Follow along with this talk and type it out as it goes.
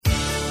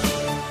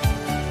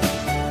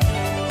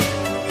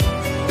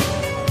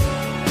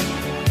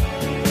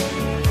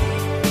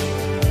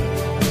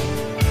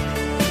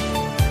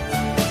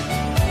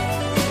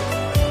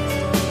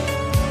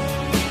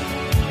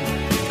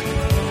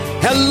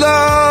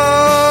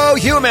Hello,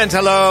 humans.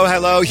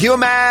 Hello,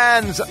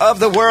 humans of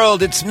the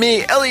world. It's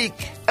me, Ellie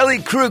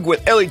Krug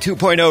with Ellie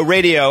 2.0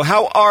 Radio.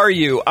 How are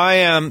you? I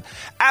am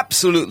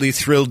absolutely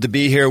thrilled to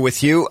be here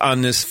with you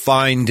on this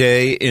fine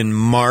day in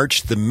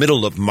March, the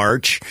middle of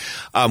March.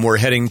 We're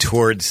heading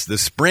towards the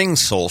spring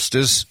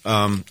solstice.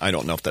 I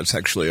don't know if that's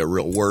actually a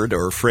real word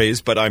or a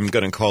phrase, but I'm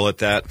going to call it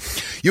that.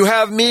 You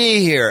have me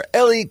here,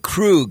 Ellie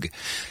Krug,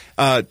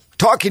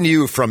 talking to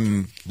you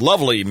from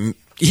lovely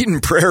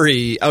Eden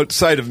Prairie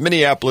outside of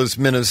Minneapolis,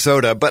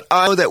 Minnesota. But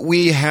I know that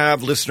we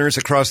have listeners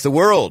across the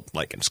world,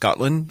 like in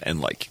Scotland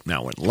and like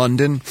now in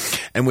London.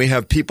 And we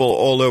have people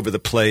all over the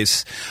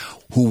place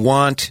who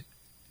are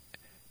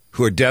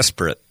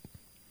desperate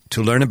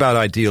to learn about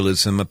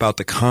idealism, about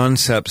the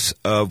concepts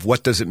of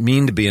what does it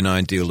mean to be an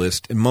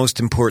idealist, and most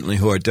importantly,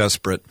 who are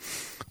desperate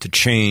to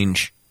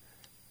change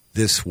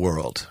this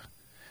world.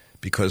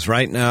 Because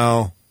right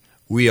now,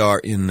 we are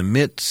in the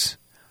midst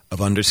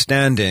of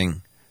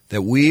understanding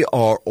that we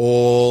are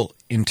all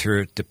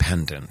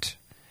interdependent.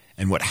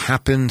 And what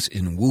happens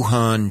in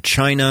Wuhan,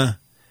 China,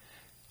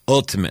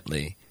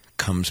 ultimately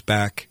comes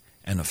back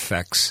and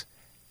affects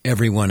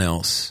everyone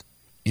else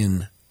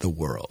in the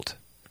world.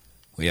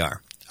 We are.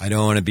 I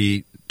don't want to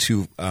be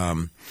too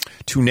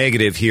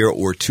negative here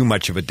or too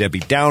much of a Debbie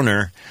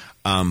Downer,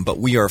 but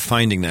we are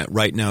finding that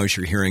right now as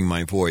you're hearing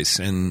my voice.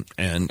 And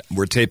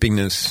we're taping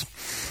this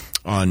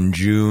on March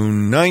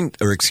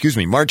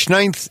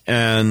 9th,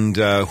 and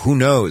who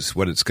knows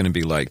what it's going to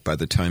be like by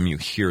the time you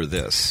hear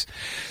this.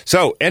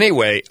 So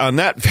anyway, on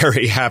that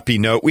very happy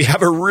note, we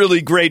have a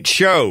really great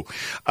show.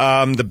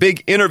 The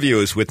big interview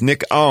is with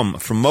Nick Alm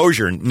from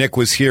Mossier. Nick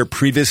was here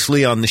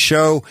previously on the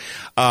show.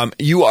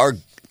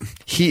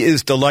 He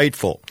is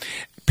delightful.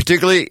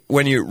 Particularly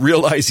when you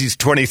realize he's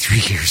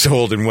 23 years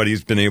old and what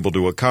he's been able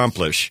to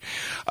accomplish.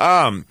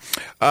 And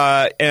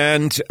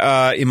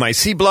in my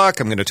C block,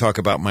 I'm going to talk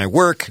about my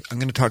work. I'm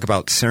going to talk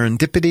about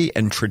serendipity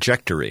and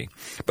trajectory.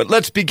 But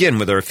let's begin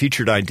with our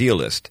featured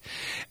idealist.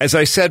 As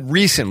I said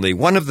recently,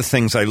 one of the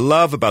things I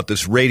love about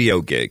this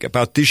radio gig,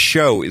 about this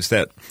show, is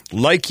that,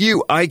 like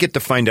you, I get to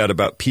find out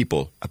about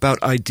people,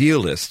 about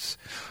idealists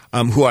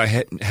who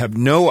I have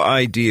no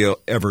idea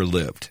ever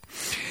lived.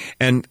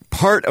 And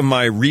part of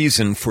my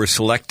reason for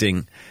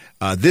selecting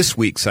this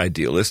week's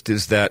idealist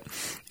is that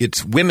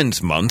it's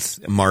Women's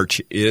Month. March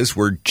is.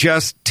 We're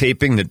just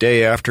taping the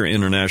day after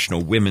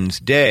International Women's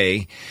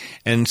Day.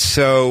 And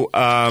so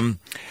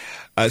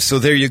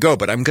there you go.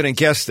 But I'm going to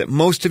guess that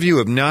most of you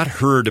have not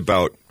heard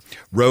about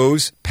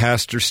Rose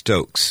Pastor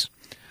Stokes.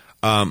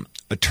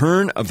 A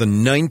turn of the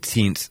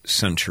 19th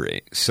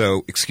century. A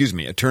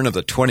turn of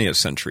the 20th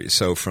century.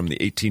 So from the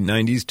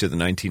 1890s to the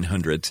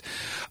 1900s.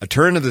 A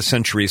turn of the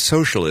century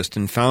socialist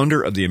and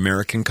founder of the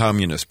American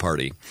Communist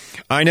Party.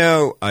 I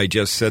know I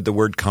just said the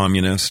word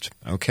communist,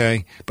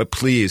 okay? But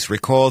please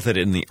recall that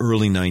in the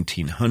early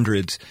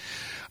 1900s,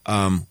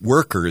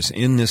 workers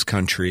in this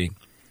country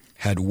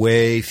had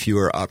way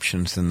fewer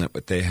options than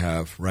what they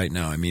have right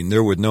now. I mean,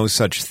 there was no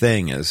such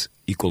thing as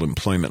equal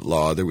employment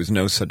law. There was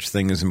no such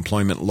thing as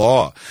employment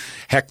law.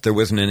 Heck, there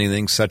wasn't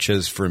anything such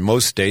as, for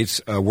most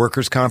states,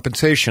 workers'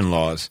 compensation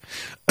laws.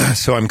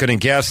 So I'm going to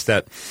guess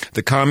that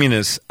the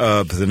communists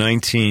of the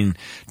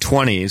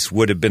 1920s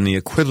would have been the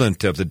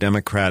equivalent of the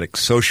democratic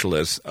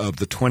socialists of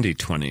the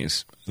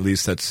 2020s. At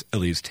least that's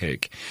Ellie's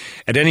take.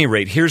 At any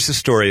rate, here's the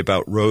story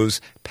about Rose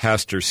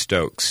Pastor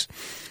Stokes.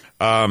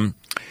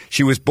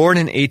 She was born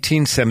in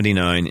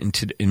 1879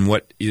 in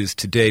what is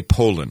today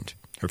Poland.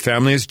 Her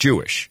family is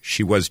Jewish.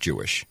 She was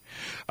Jewish.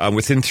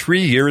 Within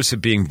 3 years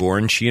of being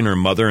born, she and her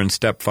mother and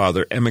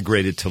stepfather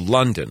emigrated to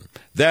London.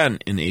 Then,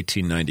 in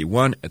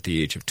 1891, at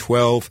the age of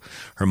 12,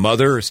 her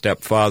mother, her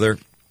stepfather,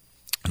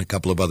 and a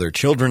couple of other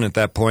children at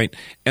that point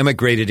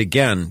emigrated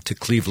again to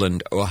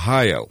Cleveland,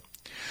 Ohio.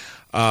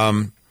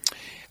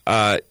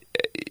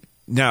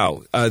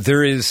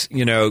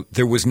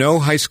 There was no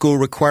high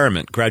school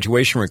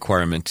graduation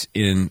requirement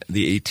in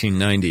the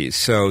 1890s.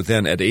 So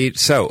then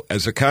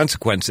as a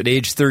consequence, at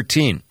age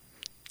 13,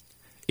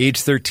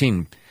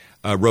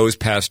 Rose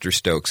Pastor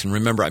Stokes. And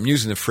remember, I'm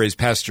using the phrase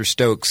Pastor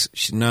Stokes.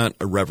 She's not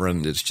a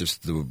reverend. It's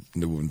just the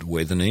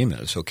way the name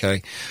is,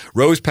 okay?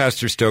 Rose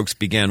Pastor Stokes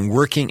began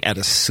working at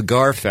a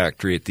cigar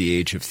factory at the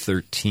age of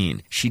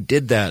 13. She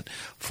did that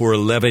for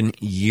 11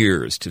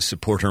 years to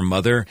support her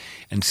mother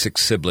and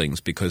 6 siblings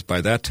because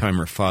by that time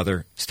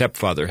her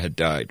stepfather had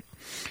died.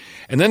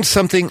 And then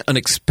something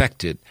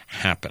unexpected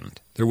happened.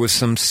 There was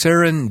some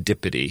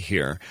serendipity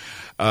here.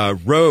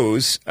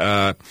 Rose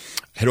had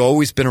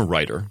always been a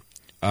writer.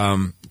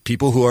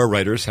 People who are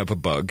writers have a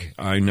bug.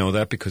 I know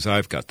that because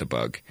I've got the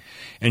bug.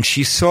 And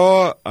she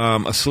saw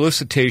a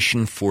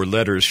solicitation for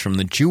letters from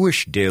the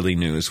Jewish Daily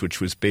News,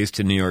 which was based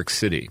in New York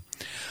City.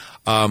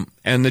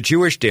 And the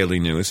Jewish Daily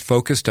News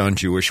focused on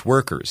Jewish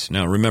workers.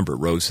 Now, remember,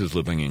 Rose is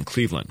living in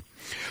Cleveland.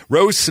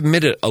 Rose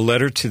submitted a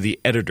letter to the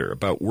editor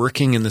about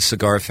working in the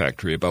cigar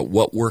factory, about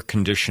what work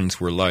conditions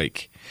were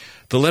like.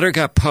 The letter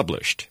got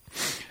published.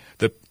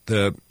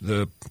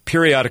 the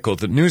periodical,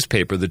 the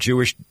newspaper, the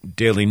Jewish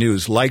Daily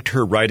News, liked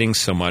her writing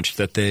so much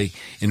that they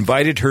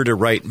invited her to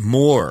write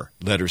more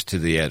letters to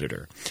the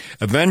editor.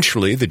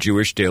 Eventually, the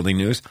Jewish Daily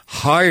News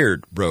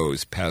hired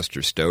Rose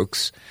Pastor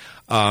Stokes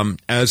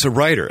as a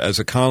writer, as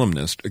a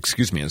columnist,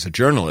 as a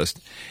journalist,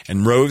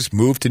 and Rose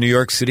moved to New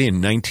York City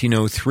in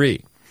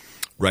 1903,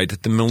 right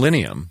at the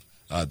millennium,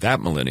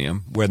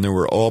 when there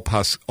were all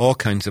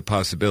kinds of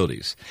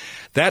possibilities.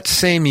 That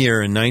same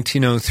year in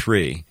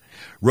 1903,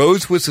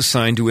 Rose was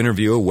assigned to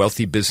interview a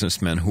wealthy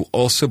businessman who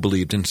also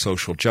believed in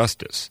social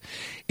justice.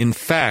 In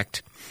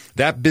fact,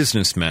 that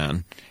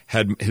businessman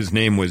his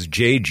name was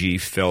J.G.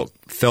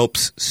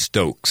 Phelps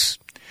Stokes.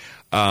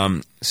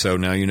 So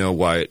now you know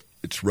why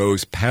it's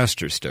Rose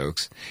Pastor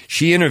Stokes.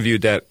 She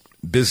interviewed that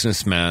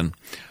businessman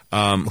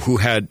who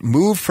had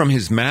moved from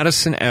his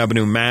Madison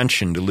Avenue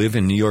mansion to live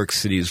in New York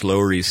City's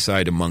Lower East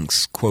Side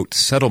amongst, quote,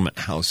 settlement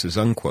houses,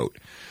 unquote,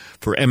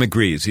 for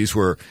emigres. These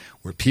were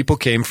where people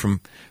came from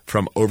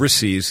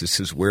overseas. This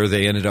is where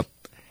they ended up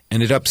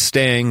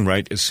staying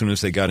right as soon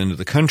as they got into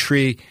the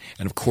country.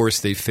 And, of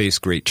course, they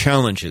faced great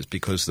challenges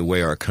because the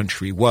way our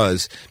country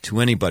was to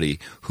anybody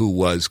who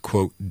was,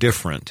 quote,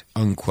 different,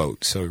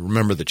 unquote. So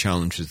remember the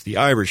challenges the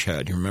Irish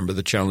had. You remember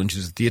the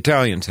challenges that the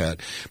Italians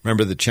had.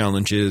 Remember the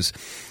challenges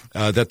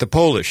that the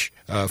Polish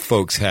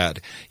folks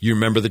had. You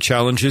remember the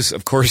challenges,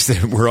 of course,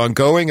 that were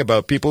ongoing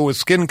about people with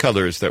skin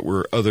colors that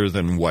were other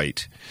than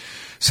white.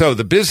 So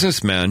the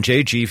businessman,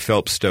 J.G.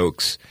 Phelps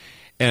Stokes,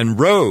 and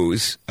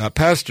Rose,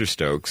 Pastor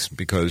Stokes,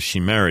 because she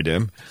married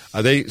him,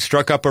 they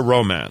struck up a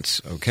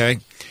romance, okay?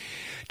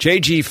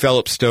 J.G.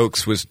 Phelps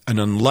Stokes was an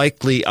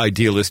unlikely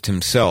idealist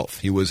himself.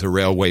 He was a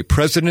railway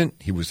president,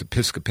 he was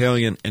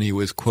Episcopalian, and he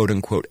was,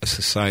 quote-unquote, a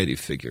society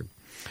figure.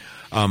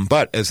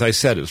 But, as I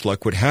said, as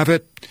luck would have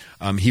it,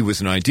 he was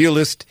an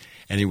idealist,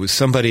 and he was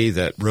somebody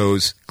that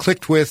Rose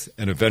clicked with,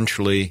 and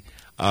eventually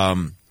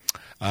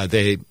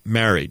they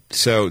married.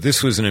 So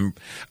this was a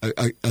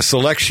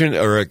selection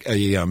or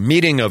a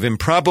meeting of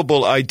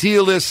improbable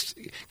idealists,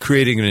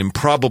 creating an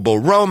improbable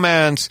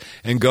romance,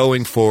 and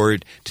going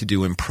forward to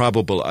do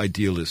improbable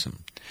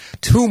idealism.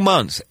 2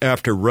 months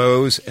after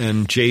Rose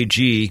and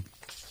J.G.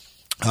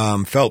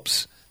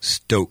 Phelps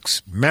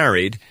Stokes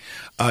married,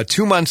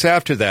 2 months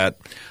after that,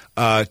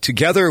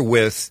 together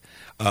with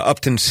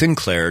Upton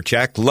Sinclair,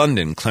 Jack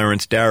London,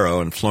 Clarence Darrow,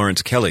 and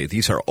Florence Kelly,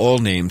 these are all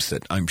names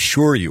that I'm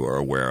sure you are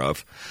aware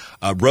of,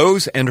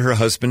 Rose and her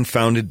husband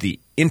founded the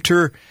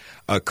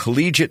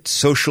Intercollegiate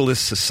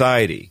Socialist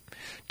Society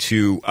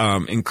to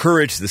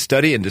encourage the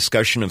study and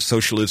discussion of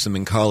socialism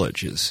in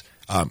colleges.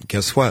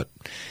 Guess what?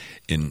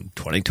 In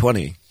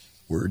 2020,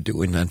 we're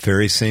doing that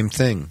very same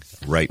thing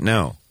right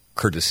now,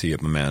 courtesy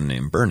of a man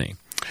named Bernie.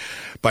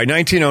 By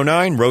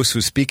 1909, Rose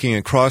was speaking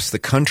across the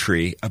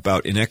country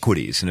about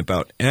inequities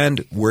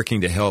and working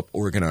to help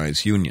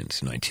organize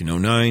unions. In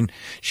 1909,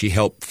 she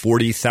helped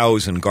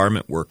 40,000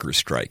 garment workers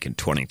strike. In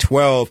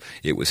 2012,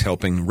 it was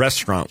helping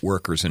restaurant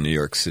workers in New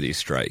York City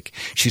strike.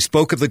 She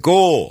spoke of the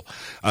goal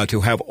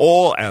to have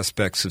all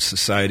aspects of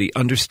society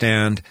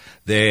understand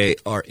they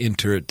are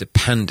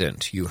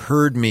interdependent. You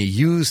heard me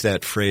use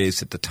that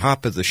phrase at the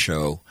top of the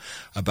show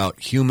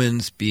about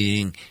humans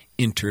being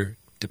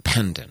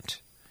interdependent.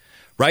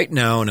 Right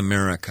now in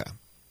America,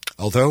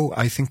 although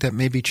I think that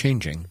may be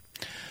changing,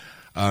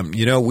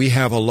 we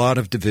have a lot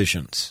of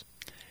divisions.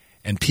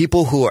 And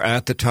people who are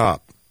at the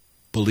top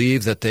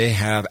believe that they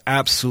have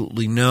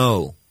absolutely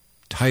no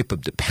type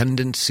of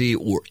dependency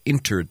or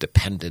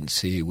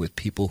interdependency with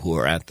people who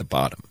are at the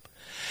bottom.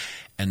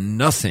 And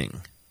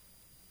nothing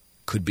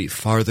could be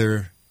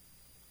farther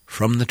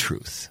from the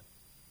truth.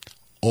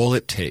 All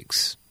it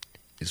takes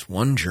is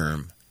one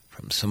germ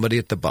from somebody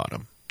at the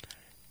bottom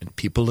and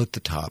people at the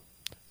top.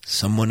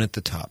 Someone at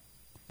the top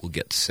will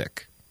get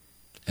sick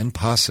and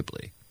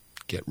possibly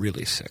get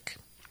really sick.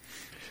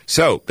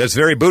 So that's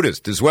very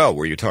Buddhist as well,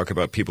 where you talk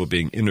about people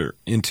being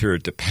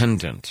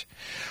interdependent.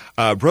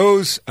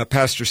 Rose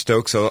Pastor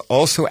Stokes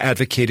also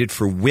advocated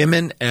for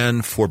women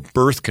and for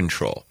birth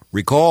control.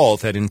 Recall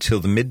that until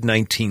the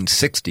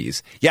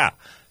mid-1960s,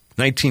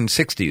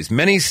 1960s,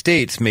 many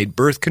states made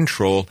birth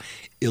control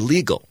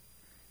illegal.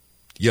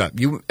 Yeah,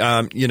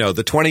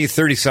 the 20,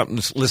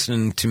 30-somethings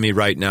listening to me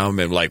right now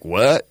are like,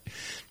 what?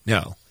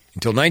 No,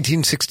 until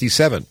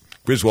 1967,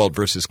 Griswold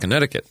versus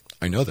Connecticut.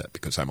 I know that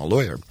because I'm a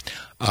lawyer.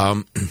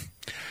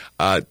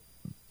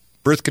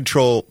 Birth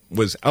control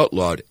was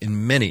outlawed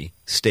in many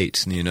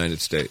states in the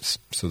United States.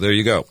 So there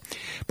you go.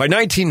 By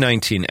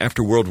 1919,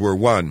 after World War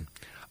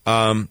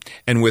I,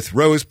 and with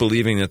Rose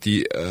believing that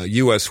the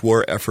U.S.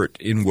 war effort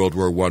in World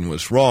War I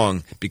was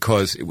wrong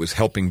because it was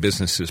helping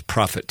businesses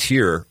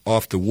profiteer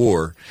off the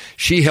war,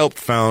 she helped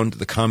found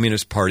the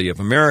Communist Party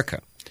of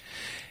America.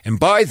 And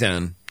by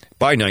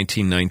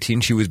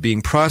 1919, she was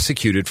being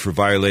prosecuted for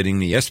violating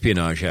the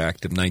Espionage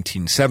Act of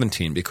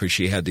 1917 because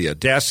she had the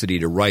audacity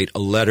to write a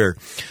letter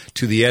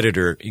to the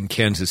editor in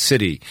Kansas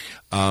City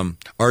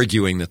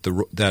arguing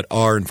that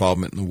our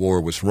involvement in the war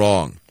was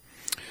wrong.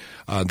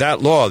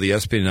 That law, the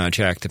Espionage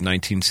Act of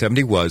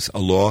 1970, was a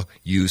law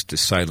used to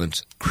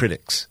silence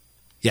critics.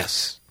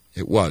 Yes,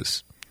 It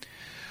was.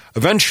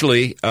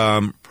 Eventually,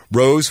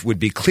 Rose would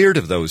be cleared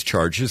of those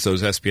charges,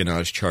 those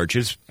espionage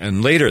charges,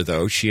 and later,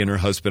 though, she and her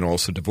husband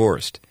also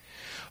divorced.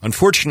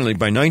 Unfortunately,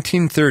 by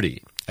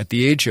 1930, at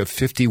the age of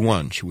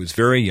 51, she was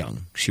very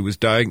young.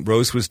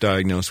 Rose was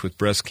diagnosed with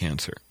breast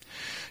cancer.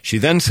 She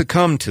then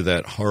succumbed to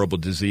that horrible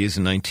disease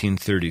in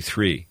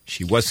 1933.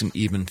 She wasn't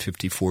even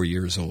 54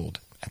 years old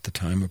at the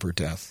time of her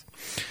death.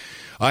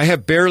 I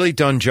have barely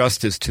done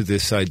justice to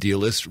this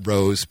idealist,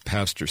 Rose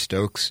Pastor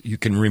Stokes. You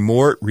can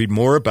read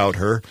more about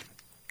her.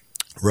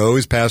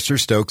 Rose Pastor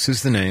Stokes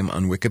is the name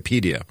on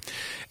Wikipedia.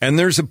 And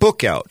there's a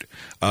book out,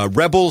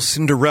 Rebel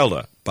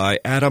Cinderella by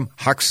Adam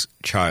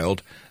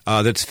Hochschild,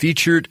 that's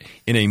featured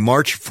in a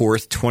March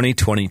 4th,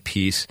 2020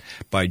 piece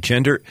by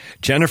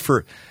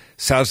Jennifer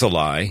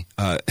Szalai,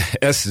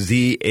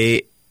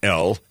 Szalai,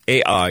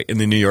 in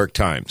the New York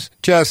Times.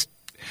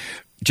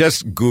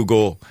 Just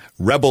Google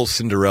Rebel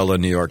Cinderella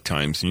New York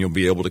Times, and you'll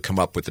be able to come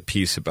up with a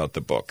piece about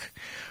the book.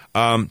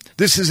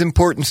 This is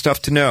important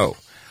stuff to know,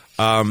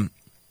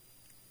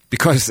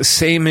 because the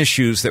same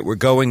issues that were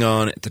going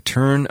on at the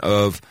turn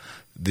of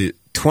the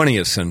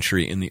 20th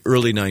century in the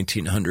early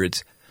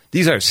 1900s,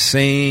 these are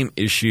same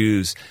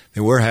issues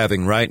that we're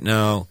having right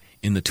now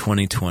in the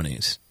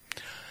 2020s.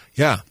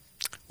 Yeah,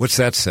 what's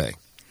that say?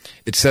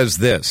 It says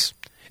this.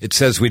 It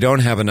says we don't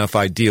have enough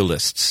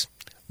idealists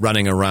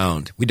running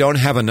around. We don't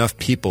have enough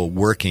people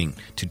working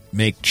to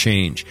make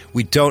change.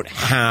 We don't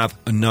have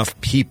enough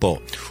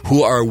people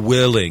who are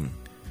willing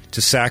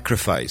to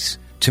sacrifice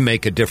to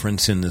make a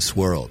difference in this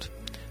world.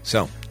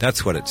 So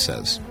that's what it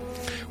says.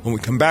 When we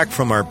come back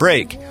from our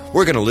break,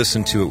 we're going to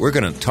listen to it. We're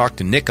going to talk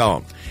to Nick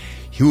Alm,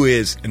 who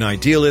is an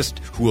idealist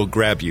who will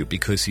grab you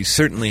because he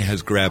certainly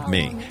has grabbed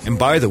me. And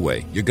by the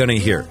way, you're going to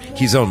hear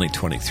he's only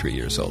 23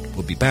 years old.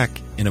 We'll be back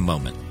in a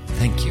moment.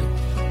 Thank you.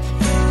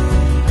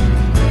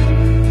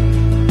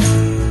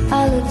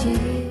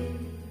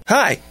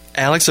 Hi,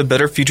 Alex of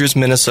Better Futures,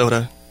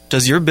 Minnesota.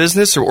 Does your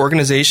business or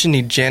organization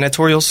need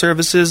janitorial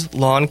services,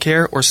 lawn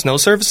care, or snow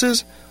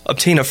services?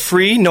 Obtain a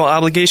free,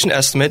 no-obligation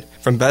estimate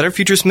from Better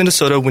Futures,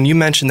 Minnesota when you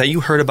mention that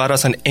you heard about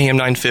us on AM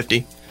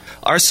 950.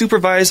 Our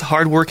supervised,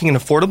 hardworking, and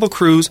affordable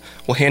crews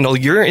will handle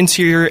your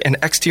interior and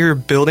exterior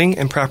building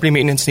and property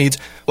maintenance needs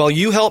while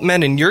you help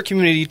men in your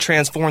community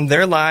transform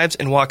their lives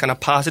and walk on a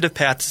positive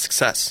path to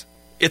success.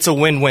 It's a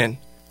win-win.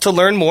 To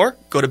learn more,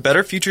 go to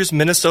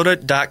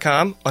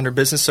betterfuturesminnesota.com under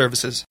Business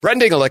Services.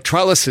 Brending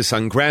Electrolysis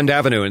on Grand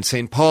Avenue in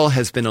St. Paul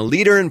has been a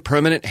leader in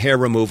permanent hair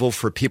removal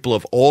for people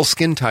of all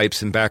skin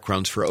types and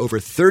backgrounds for over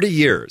 30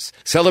 years,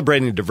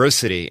 celebrating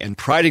diversity and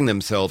priding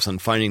themselves on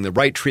finding the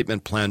right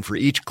treatment plan for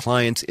each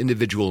client's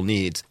individual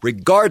needs,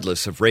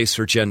 regardless of race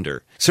or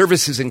gender.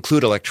 Services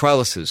include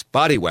electrolysis,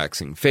 body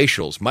waxing,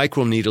 facials,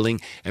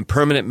 microneedling, and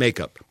permanent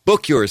makeup.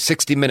 Book your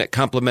 60-minute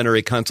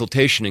complimentary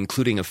consultation,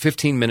 including a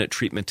 15-minute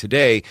treatment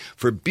today,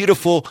 for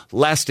beautiful,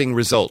 lasting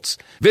results.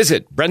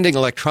 Visit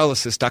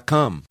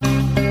brendingelectrolysis.com.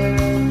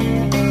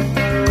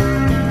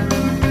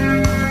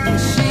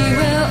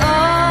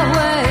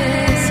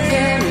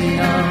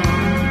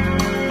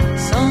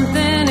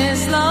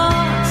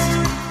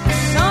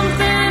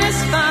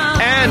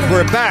 And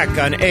we're back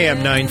on AM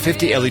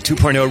 950 Ellie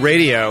 2.0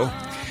 radio.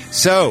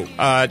 So,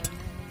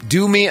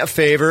 do me a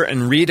favor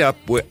and read up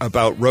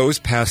about Rose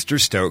Pastor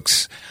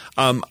Stokes.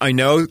 I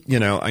know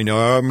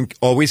I'm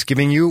always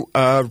giving you,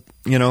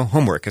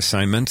 homework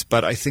assignments,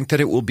 but I think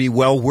that it will be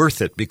well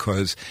worth it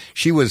because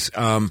she was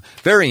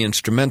very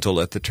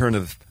instrumental at the turn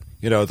of,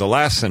 the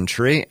last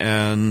century,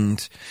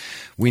 and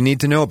we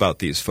need to know about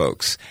these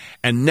folks.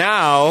 And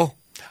now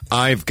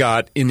I've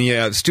got in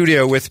the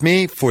studio with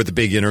me for the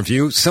big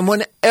interview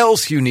someone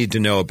else you need to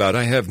know about.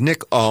 I have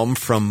Nick Alm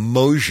from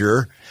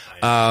Mossier,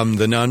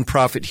 the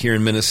nonprofit here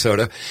in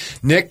Minnesota.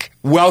 Nick,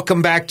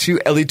 welcome back to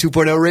Ellie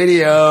 2.0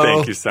 Radio.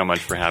 Thank you so much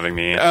for having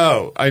me.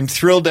 Oh, I'm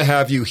thrilled to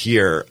have you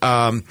here.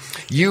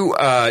 You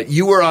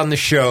were on the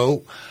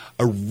show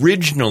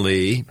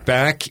originally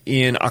back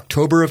in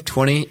October of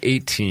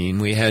 2018.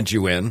 We had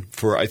you in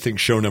for, I think,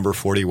 show number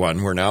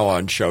 41. We're now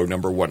on show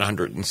number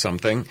 100 and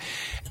something.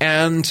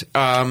 And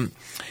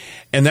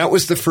that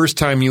was the first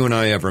time you and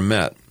I ever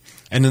met.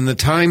 And in the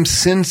time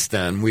since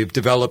then, we've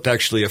developed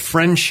actually a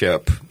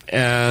friendship.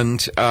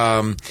 And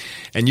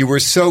you were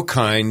so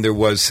kind. There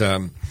was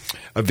a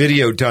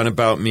video done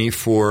about me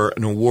for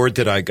an award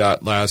that I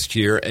got last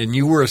year, and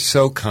you were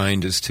so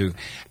kind as to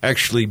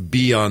actually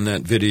be on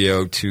that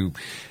video to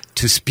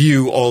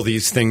spew all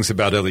these things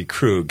about Ellie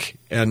Krug.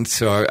 And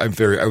so I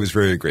was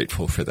very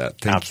grateful for that.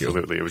 Thank you.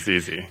 Absolutely. It was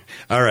easy.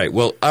 All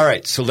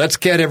right. So let's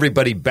get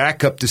everybody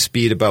back up to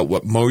speed about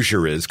what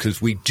Mossier is,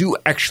 because we do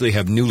actually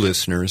have new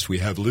listeners. We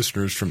have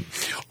listeners from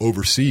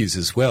overseas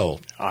as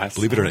well. Awesome.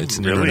 Believe it or not, it's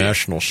an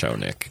international show,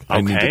 Nick. Okay.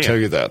 I need to tell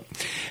you that.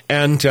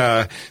 And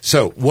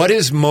so what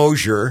is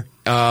Mossier?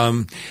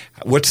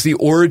 What's the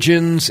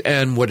origins,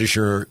 and what is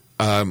your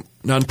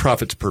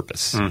nonprofit's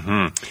purpose?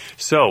 Mm-hmm.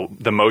 So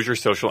the Mossier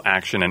Social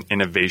Action and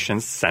Innovation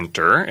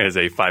Center is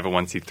a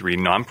 501c3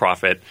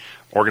 nonprofit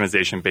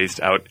organization based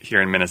out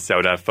here in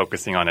Minnesota,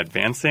 focusing on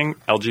advancing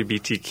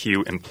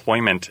LGBTQ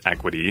employment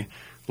equity,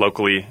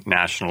 locally,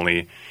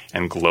 nationally,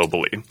 and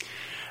globally.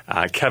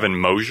 Kevin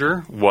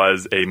Mossier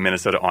was a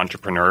Minnesota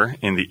entrepreneur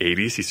in the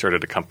 80s. He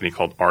started a company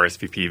called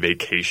RSVP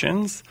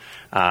Vacations.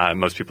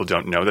 Most people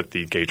don't know that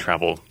the gay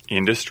travel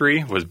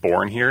industry was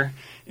born here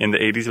in the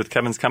 80s with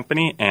Kevin's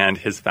company, and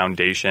his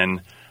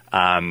foundation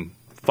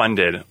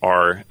funded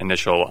our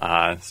initial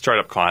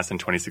startup costs in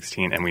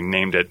 2016, and we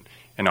named it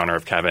in honor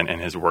of Kevin and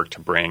his work to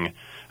bring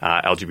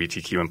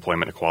LGBTQ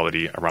employment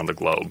equality around the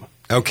globe.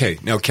 Okay.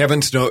 Now,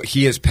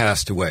 he has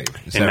passed away.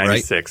 Is that right? In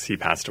 96, he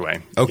passed away.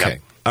 Okay.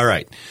 Yep. All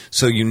right.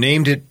 So you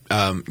named it.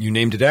 You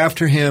named it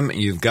after him.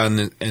 You've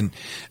gone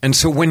and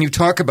so when you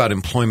talk about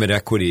employment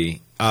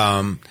equity,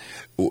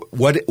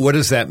 what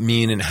does that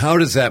mean, and how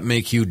does that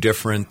make you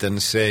different than,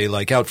 say,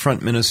 like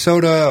Outfront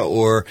Minnesota,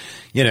 or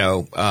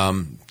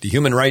the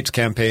Human Rights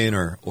Campaign,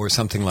 or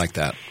something like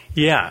that?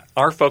 Yeah,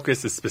 our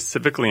focus is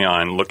specifically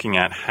on looking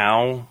at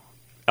how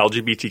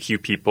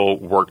LGBTQ people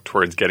work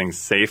towards getting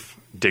safe,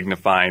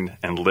 dignified,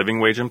 and living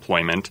wage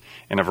employment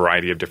in a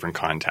variety of different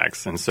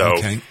contexts. And so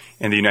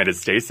in the United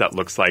States, that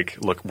looks like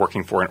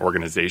working for an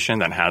organization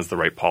that has the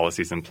right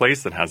policies in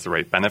place, that has the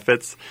right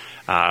benefits,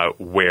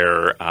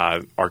 where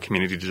our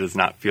community does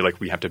not feel like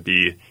we have to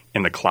be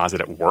in the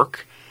closet at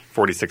work.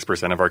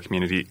 46% of our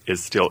community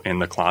is still in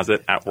the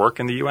closet at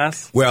work in the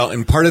U.S. Well,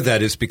 and part of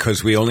that is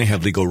because we only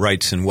have legal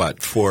rights in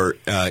what? For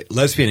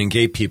lesbian and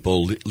gay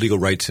people, legal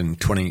rights in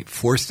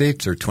 24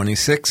 states or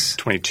 26?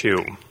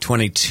 22.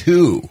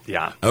 22?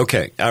 Yeah.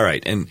 Okay. All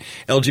right. And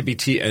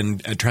LGBT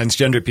and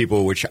transgender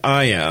people, which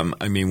I am,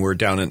 we're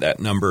down at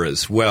that number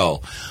as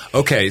well.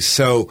 Okay.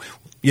 So,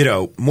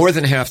 more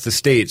than half the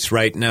states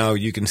right now,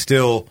 you can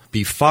still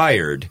be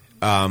fired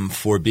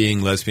for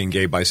being lesbian,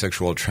 gay,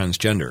 bisexual,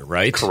 transgender,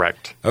 right?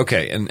 Correct.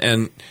 Okay,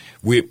 and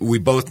we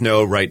both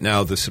know right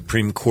now the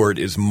Supreme Court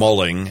is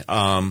mulling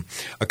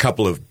a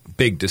couple of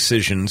big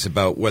decisions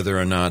about whether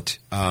or not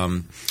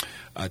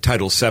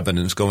Title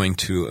VII is going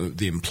to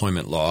the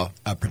employment law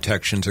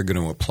protections are going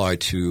to apply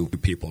to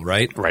people,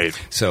 right? Right.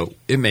 So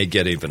it may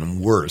get even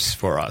worse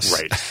for us.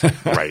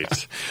 Right.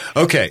 Right.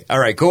 Okay. All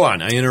right. Go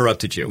on. I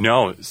interrupted you.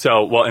 No.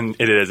 So, and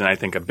it is, and I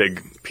think a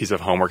big piece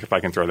of homework, if I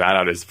can throw that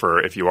out, is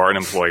for if you are an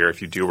employer,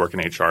 if you do work in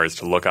HR, is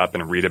to look up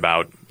and read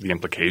about the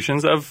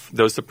implications of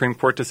those Supreme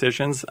Court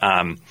decisions.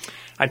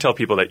 I tell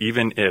people that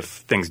even if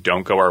things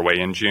don't go our way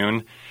in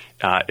June,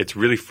 it's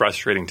really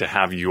frustrating to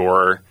have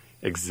your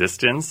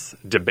existence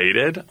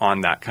debated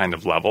on that kind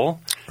of level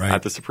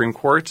at the Supreme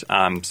Court.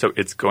 So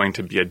it's going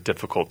to be a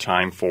difficult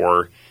time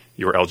for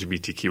your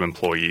LGBTQ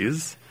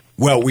employees.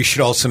 Well, we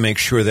should also make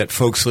sure that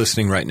folks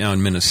listening right now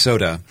in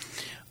Minnesota,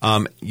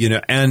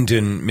 and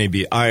in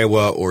maybe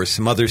Iowa or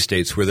some other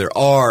states where there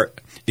are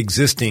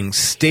existing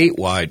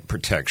statewide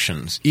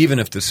protections, even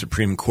if the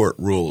Supreme Court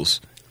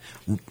rules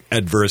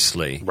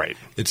adversely, right,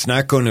 it's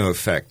not going to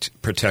affect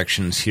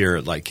protections here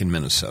like in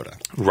Minnesota.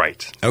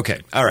 Right.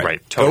 Okay. All right.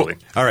 Right. Totally.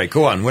 All right.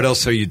 Go on. What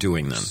else are you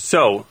doing then?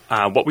 So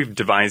what we've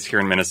devised here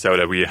in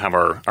Minnesota, we have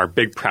our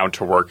Big Proud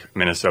to Work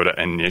Minnesota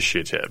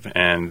initiative,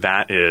 and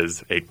that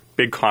is a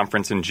big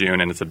conference in June,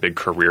 and it's a big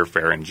career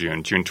fair in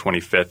June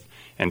 25th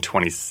and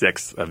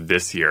 26th of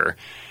this year.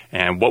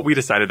 And what we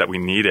decided that we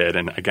needed,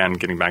 and again,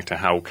 getting back to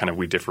how kind of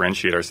we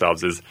differentiate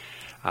ourselves, is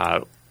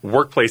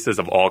workplaces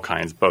of all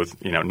kinds, both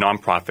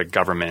nonprofit,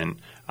 government,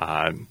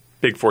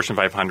 big Fortune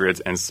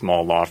 500s, and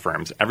small law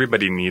firms.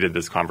 Everybody needed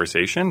this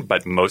conversation,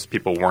 but most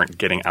people weren't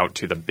getting out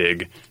to the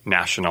big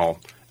national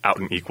out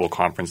and equal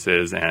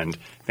conferences and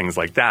things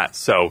like that.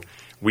 So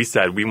we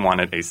said we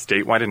wanted a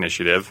statewide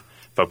initiative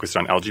focused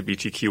on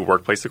LGBTQ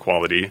workplace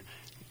equality.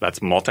 That's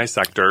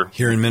multi-sector.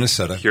 Here in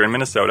Minnesota.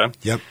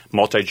 Yep.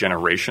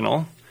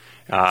 Multi-generational.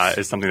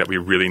 Is something that we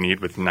really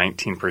need, with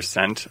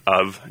 19%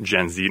 of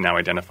Gen Z now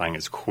identifying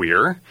as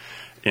queer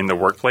in the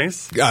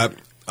workplace.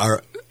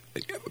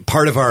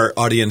 Part of our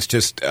audience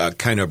just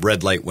kind of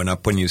red light went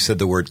up when you said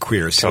the word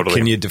queer. So totally.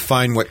 Can you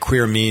define what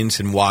queer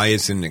means and why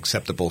is an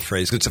acceptable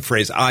phrase? It's a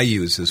phrase I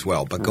use as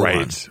well, but go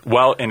on.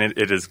 Well, and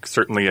it is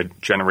certainly a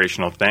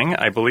generational thing.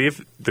 I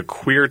believe the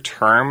queer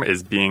term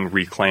is being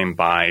reclaimed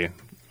by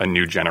a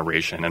new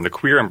generation. And the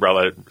queer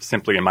umbrella,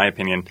 simply, in my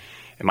opinion,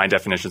 in my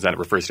definition, is that it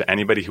refers to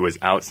anybody who is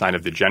outside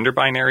of the gender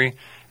binary,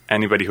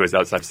 anybody who is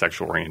outside of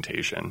sexual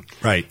orientation.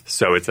 Right.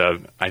 So it's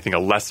I think a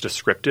less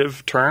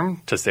descriptive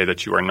term to say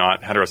that you are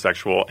not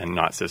heterosexual and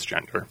not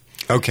cisgender.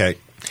 Okay.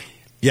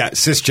 Yeah,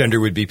 cisgender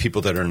would be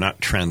people that are not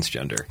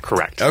transgender.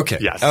 Correct. Okay.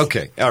 Yes.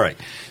 Okay. All right.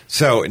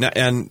 So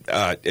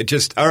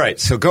all right.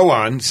 So go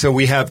on. So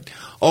we have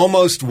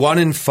almost 1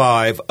 in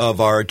 5 of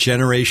our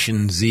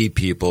Generation Z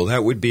people.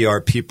 That would be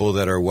our people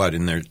that are what,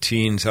 in their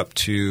teens up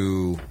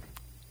to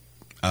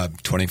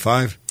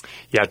 25?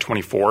 Yeah,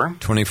 24.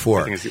 24.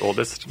 I think is the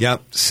oldest.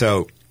 Yep.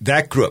 So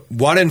that group,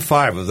 1 in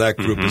 5 of that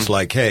group is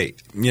like, hey,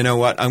 you know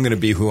what? I'm going to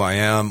be who I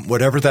am,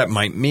 whatever that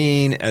might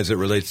mean as it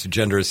relates to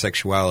gender or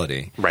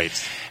sexuality. Right.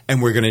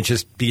 And we're going to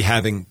just be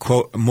having,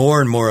 quote, more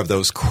and more of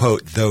those,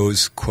 quote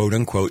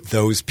unquote,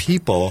 those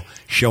people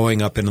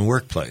showing up in the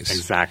workplace.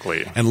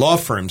 Exactly. And law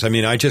firms. I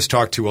mean, I just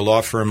talked to a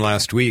law firm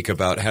last week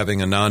about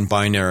having a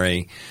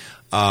non-binary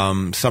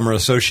summer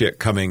associate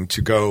coming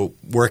to go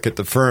work at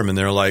the firm, and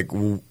they're like,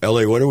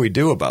 Ellie, what do we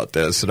do about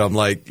this? And I'm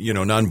like,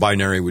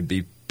 non-binary would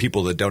be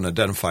people that don't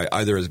identify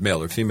either as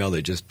male or female,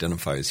 they just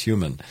identify as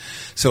human.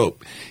 So,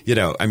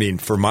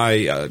 for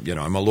my,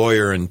 I'm a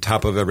lawyer and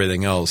top of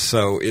everything else,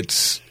 so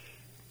it's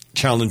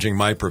challenging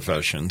my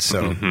profession.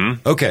 So,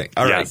 okay,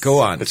 all right, go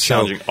on. It's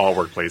challenging all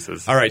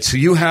workplaces. All right, so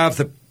you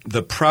have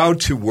the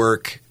Proud to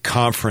Work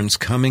conference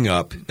coming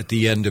up at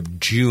the end of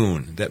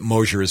June that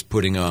Mossier is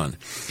putting on.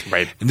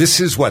 Right. And this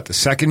is what, the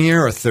second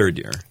year or third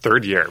year?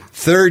 Third year.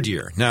 Third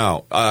year.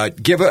 Now,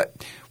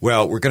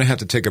 well, we're going to have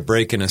to take a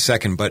break in a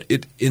second, but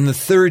in the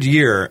third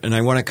year, and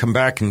I want to come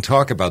back and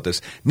talk about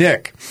this.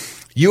 Nick,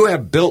 you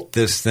have built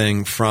this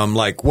thing from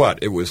like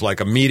what? It was like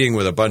a meeting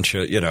with a bunch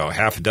of,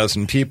 half a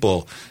dozen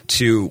people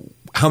to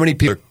how many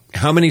people?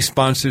 How many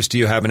sponsors do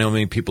you have, and how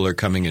many people are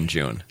coming in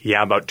June?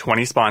 Yeah, about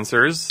 20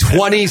 sponsors.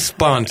 20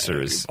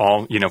 sponsors.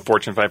 All,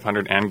 Fortune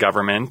 500 and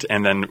government,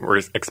 and then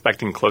we're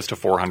expecting close to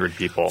 400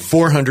 people.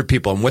 400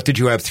 people. And what did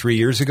you have 3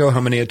 years ago?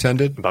 How many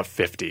attended? About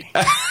 50.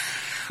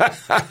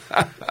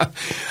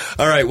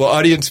 All right. Well,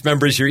 audience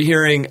members, you're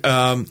hearing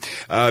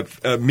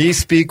me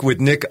speak with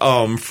Nick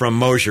Alm from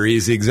Mossier.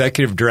 He's the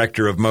executive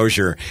director of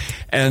Mossier.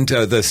 And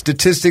the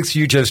statistics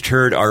you just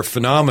heard are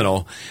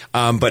phenomenal.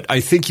 But I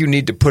think you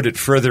need to put it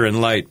further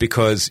in light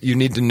because you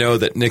need to know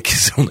that Nick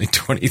is only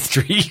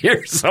 23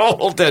 years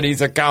old and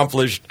he's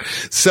accomplished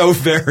so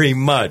very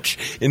much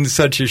in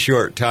such a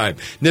short time.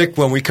 Nick,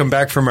 when we come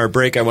back from our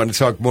break, I want to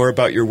talk more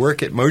about your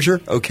work at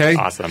Mossier. Okay?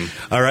 Awesome.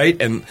 All right.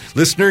 And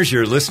listeners,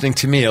 you're listening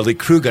to me, Ellie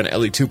Krug, on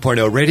Ellie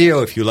 2.0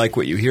 Radio. If you like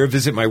what you hear,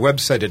 visit my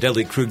website at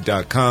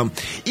elliekrug.com.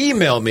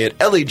 Email me at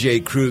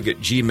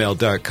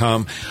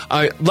elliejkrug@gmail.com.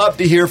 I'd love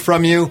to hear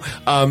from you.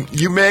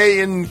 You may,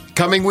 in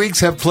coming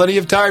weeks, have plenty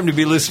of time to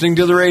be listening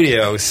to the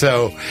radio.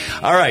 So,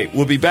 all right,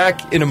 we'll be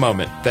back in a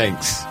moment.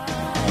 Thanks.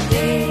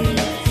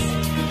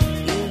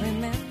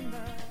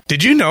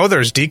 Did you know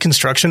there's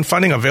deconstruction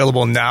funding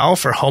available now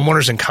for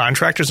homeowners and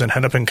contractors in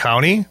Hennepin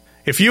County?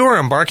 If you are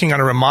embarking on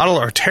a remodel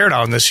or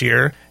teardown this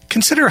year,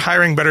 consider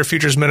hiring Better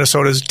Futures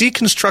Minnesota's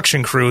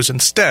deconstruction crews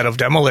instead of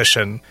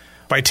demolition.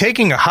 By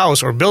taking a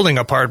house or building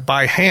apart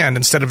by hand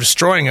instead of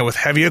destroying it with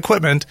heavy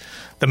equipment,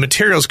 the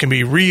materials can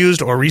be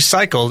reused or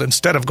recycled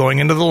instead of going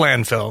into the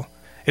landfill.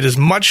 It is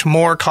much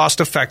more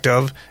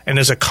cost-effective and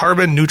is a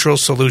carbon-neutral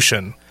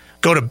solution.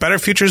 Go to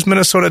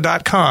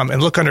betterfuturesminnesota.com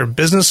and look under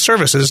Business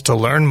Services to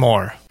learn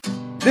more.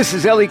 This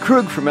is Ellie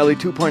Krug from Ellie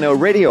 2.0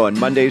 Radio on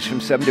Mondays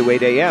from 7 to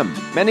 8 a.m.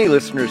 Many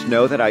listeners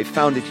know that I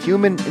founded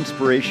Human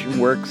Inspiration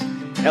Works,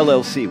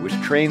 LLC, which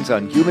trains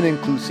on human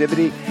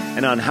inclusivity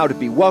and on how to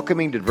be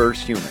welcoming to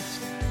diverse humans.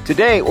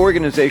 Today,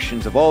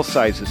 organizations of all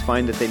sizes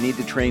find that they need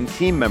to train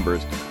team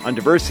members on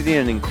diversity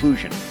and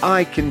inclusion.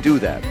 I can do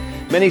that.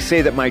 Many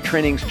say that my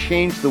trainings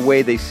change the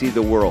way they see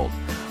the world.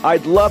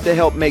 I'd love to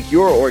help make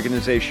your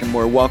organization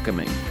more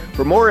welcoming.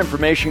 For more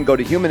information, go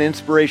to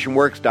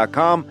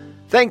humaninspirationworks.com.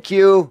 Thank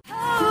you.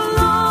 How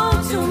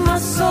long till my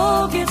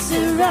soul gets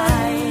it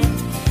right?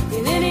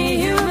 Did any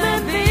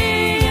human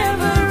being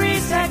ever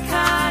reach that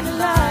kind of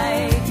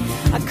light?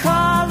 I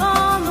call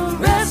on the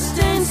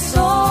resting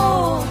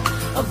soul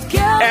of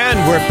Galilee.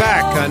 And we're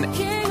back on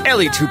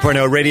Ellie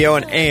 2.0 Radio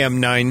on AM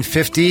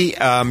 950.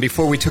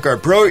 Before we took our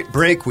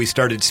break, we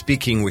started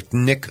speaking with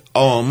Nick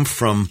Alm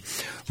from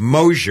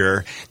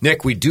Mossier.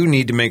 Nick, we do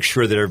need to make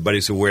sure that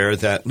everybody's aware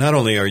that not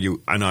only are you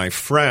and I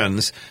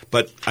friends,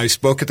 but I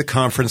spoke at the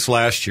conference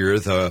last year,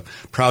 the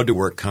Proud to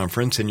Work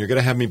conference, and you're going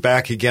to have me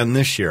back again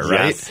this year,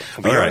 right? Yes,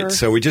 all right.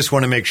 So we just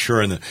want to make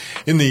sure in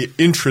the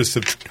interest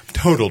of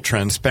total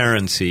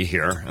transparency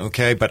here,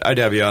 okay? But I'd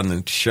have you on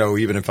the show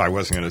even if I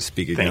wasn't going to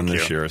speak again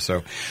this year.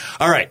 So,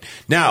 all right.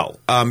 Now,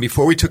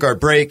 before we took our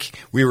break,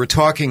 we were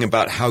talking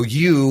about how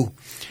you,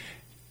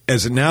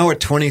 as now a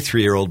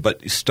 23-year-old,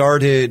 but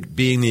started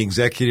being the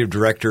executive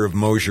director of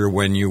Mossier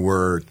when you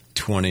were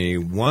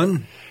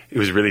 21? It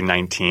was really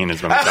 19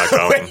 is when we got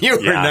going. When you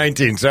were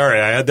 19.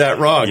 Sorry, I had that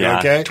wrong. Yeah.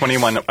 Okay.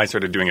 21, I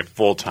started doing it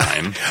full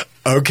time.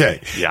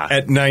 Okay. Yeah.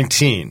 At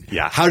 19.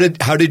 Yeah. How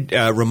did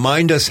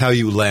remind us how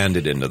you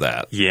landed into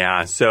that?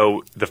 Yeah.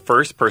 So the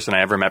first person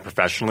I ever met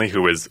professionally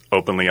who was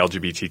openly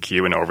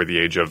LGBTQ and over the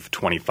age of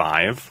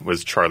 25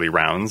 was Charlie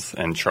Rounds,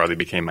 and Charlie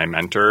became my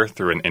mentor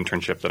through an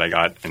internship that I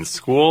got in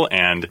school.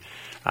 And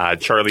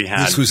Charlie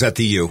had... This was at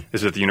the U.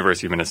 This was at the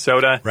University of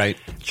Minnesota. Right.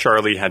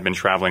 Charlie had been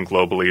traveling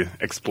globally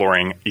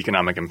exploring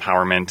economic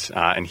empowerment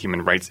and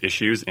human rights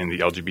issues in the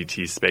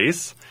LGBT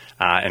space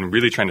and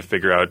really trying to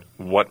figure out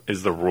what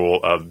is the role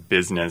of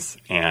business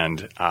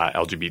and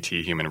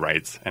LGBT human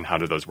rights and how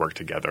do those work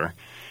together.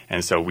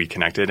 And so we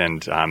connected,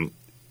 and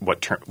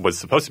what was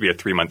supposed to be a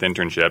 3-month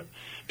internship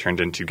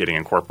turned into getting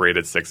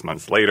incorporated 6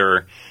 months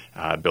later,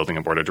 building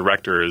a board of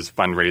directors,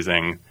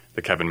 fundraising,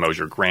 the Kevin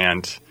Mossier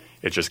grant.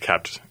 It just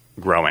kept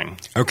growing.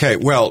 Okay,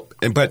 well,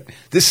 but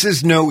this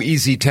is no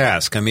easy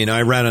task. I mean,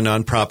 I ran a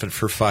nonprofit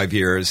for 5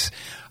 years,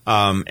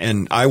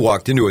 and I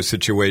walked into a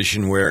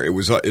situation where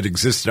it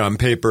existed on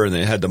paper and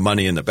they had the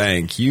money in the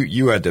bank.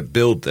 You had to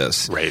build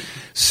this. Right.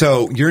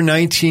 So you're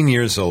 19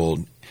 years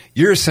old.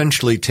 you're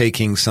essentially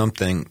taking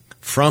something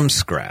from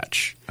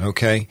scratch,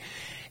 okay?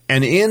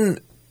 And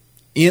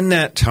in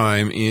that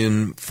time,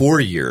 in 4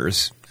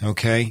 years,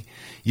 okay,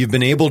 you've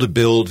been able to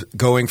build,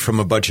 going from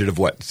a budget of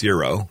what,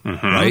 $0,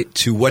 right,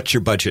 to what's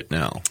your budget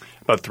now?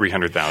 About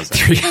 $300,000.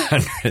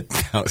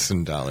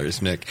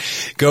 $300,000, Nick.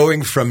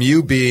 Going from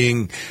you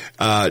being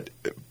a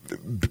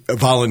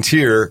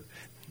volunteer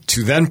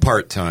to then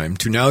part-time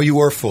to now you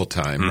are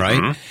full-time,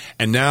 right?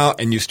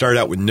 And you start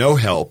out with no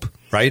help,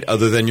 right,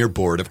 other than your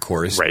board, of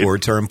course. Right.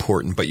 Boards are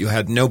important, but you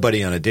had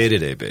nobody on a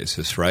day-to-day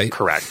basis, right?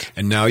 Correct.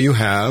 And now you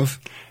have...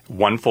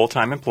 1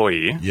 full-time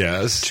employee.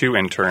 Yes. 2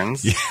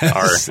 interns.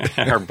 Yes.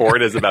 Our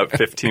board is about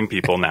 15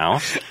 people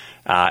now.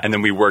 And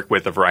then we work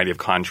with a variety of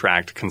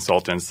contract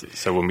consultants.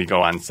 So when we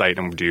go on site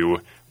and do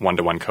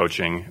one-to-one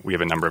coaching, we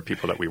have a number of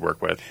people that we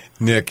work with.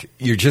 Nick,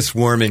 you're just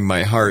warming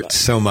my heart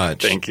so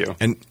much. Thank you.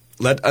 And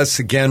let us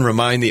again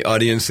remind the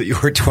audience that you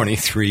are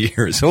 23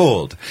 years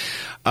old.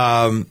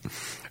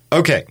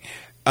 Okay.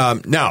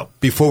 Now,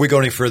 before we go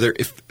any further,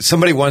 if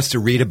somebody wants to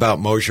read about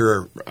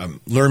Mossier,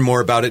 learn more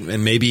about it,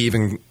 and maybe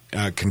even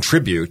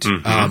contribute,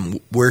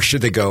 where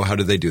should they go? How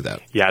do they do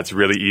that? Yeah, it's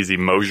really easy.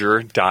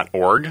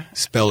 Mossier.org.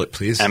 Spell it,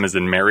 please. M as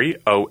in Mary,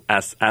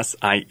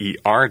 OSSIER.org.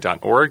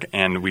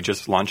 And we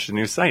just launched a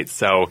new site.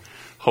 So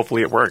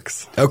hopefully it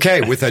works.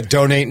 Okay, with a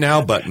Donate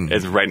Now button.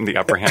 It's right in the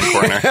upper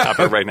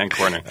right-hand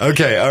corner.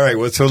 Okay, all right.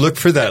 Well, so look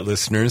for that,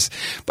 listeners.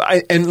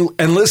 And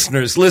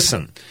listeners,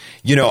 listen.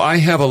 You know, I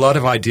have a lot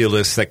of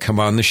idealists that come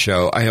on the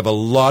show. I have a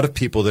lot of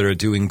people that are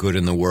doing good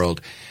in the world.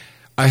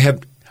 I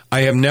have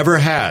never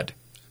had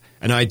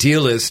an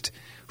idealist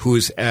who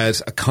is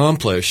as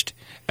accomplished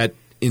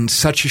in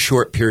such a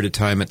short period of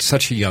time at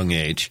such a young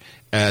age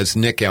as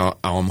Nick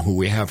Alm, who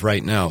we have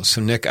right now. So,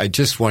 Nick, I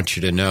just want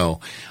you to know,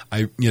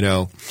 I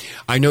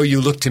know you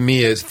look to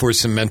me for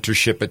some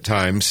mentorship at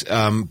times,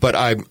 but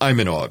I'm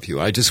in awe of you.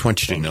 I just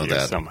want you to know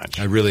that. Thank you so much.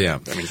 I really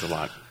am. That means a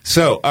lot.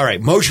 So, all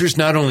right, Mossier's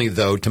not only,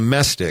 though,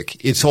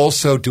 domestic, it's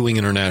also doing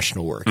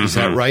international work. Is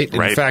that right?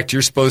 Right. In fact,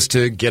 you're supposed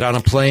to get on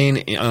a plane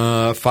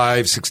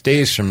 5-6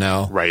 days from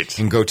now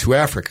and go to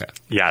Africa.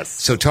 Yes.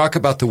 So talk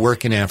about the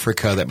work in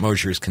Africa that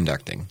Mossier is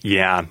conducting.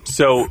 Yeah.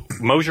 So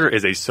Mossier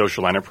is a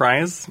social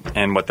enterprise,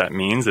 and what that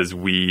means is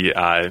we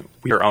are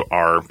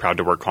our Proud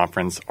to Work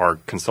conference, our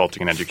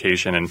consulting and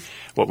education, and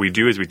what we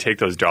do is we take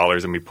those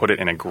dollars and we put it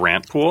in a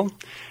grant pool.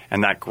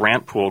 And that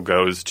grant pool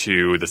goes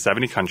to the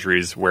 70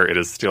 countries where it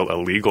is still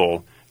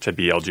illegal to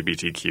be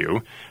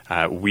LGBTQ.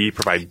 We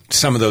provide...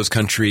 Some of those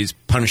countries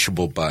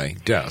punishable by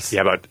death.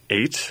 Yeah, about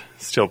 8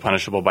 still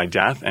punishable by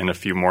death, and a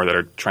few more that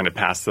are trying to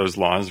pass those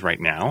laws right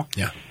now.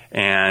 Yeah.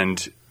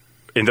 And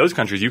in those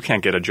countries, you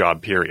can't get a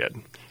job, period.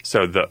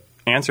 So the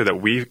answer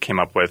that we came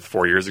up with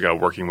 4 years ago,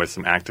 working with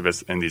some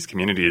activists in these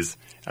communities,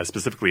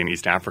 specifically in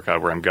East Africa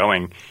where I'm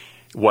going,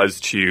 was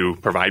to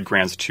provide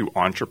grants to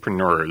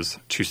entrepreneurs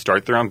to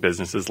start their own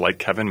businesses like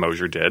Kevin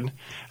Mossier did,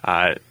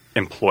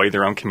 employ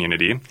their own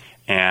community,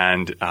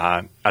 and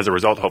as a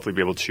result, hopefully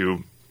be able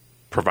to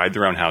provide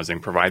their own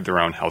housing, provide their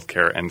own health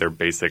care, and their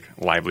basic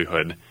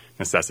livelihood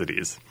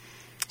necessities.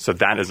 So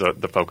that is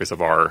the focus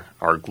of our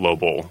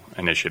global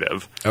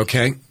initiative.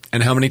 Okay.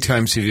 And how many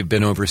times have you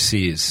been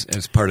overseas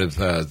as part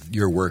of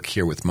your work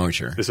here with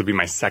Mossier? This will be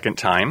my second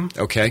time.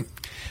 Okay.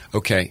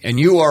 Okay. And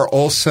you are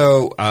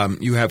also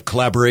you have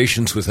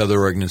collaborations with other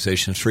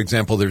organizations. For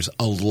example, there's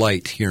A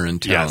Light here in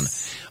town.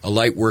 Yes. A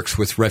Light works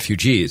with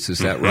refugees. Is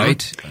that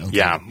right? Okay.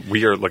 Yeah.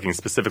 We are looking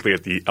specifically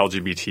at the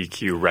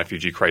LGBTQ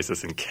refugee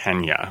crisis in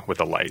Kenya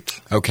with A Light.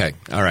 Okay.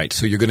 All right.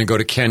 So you're going to go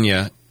to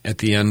Kenya at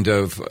the end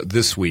of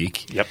this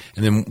week. Yep.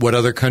 And then what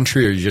other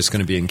country, or are you just going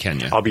to be in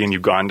Kenya? I'll be in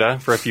Uganda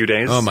for a few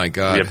days. Oh, my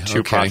God. We have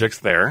 2 projects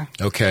there.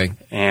 Okay.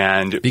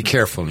 And be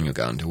careful in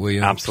Uganda, will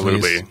you?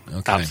 Absolutely.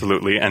 Okay.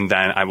 Absolutely. And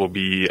then I will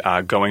be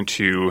going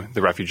to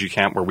the refugee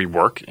camp where we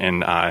work.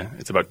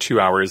 It's about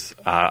 2 hours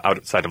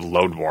outside of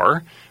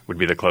Lodwar, would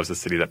be the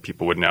closest city that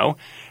people would know.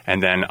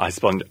 And then I'll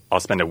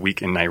spend a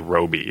week in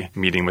Nairobi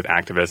meeting with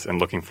activists and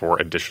looking for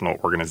additional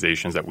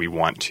organizations that we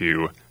want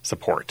to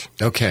support.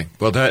 Okay.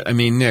 Well,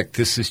 Nick,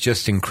 this is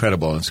just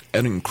incredible. It's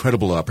an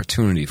incredible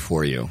opportunity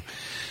for you.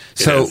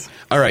 So,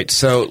 all right.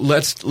 So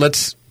let's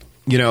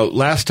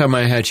last time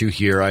I had you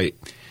here,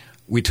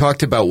 we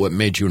talked about what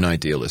made you an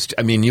idealist.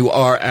 I mean, you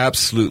are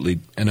absolutely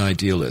an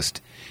idealist.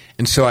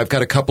 And so I've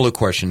got a couple of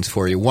questions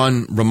for you.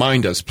 One,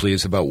 remind us,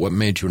 please, about what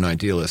made you an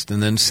idealist.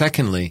 And then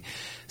secondly,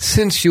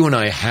 since you and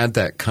I had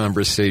that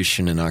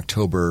conversation in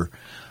October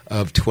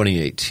of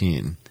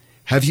 2018,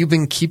 have you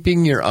been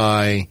keeping your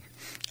eye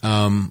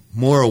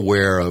more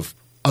aware of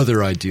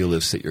other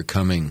idealists that you're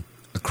coming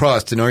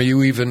across? And are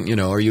you even,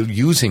 are you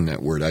using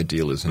that word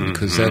idealism?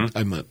 Because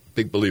I'm a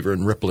big believer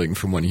in rippling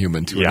from one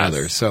human to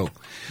another. So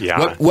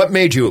what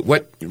made you,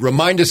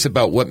 remind us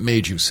about what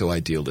made you so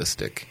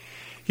idealistic?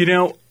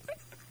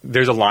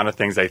 There's a lot of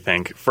things, I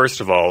think. First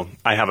of all,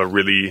 I have a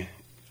really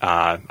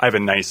I have a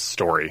nice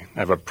story. I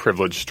have a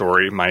privileged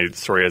story. My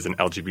story as an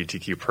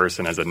LGBTQ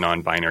person, as a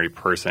non-binary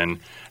person,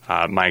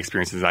 my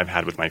experiences I've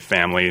had with my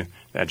family,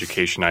 the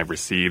education I've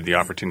received, the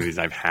opportunities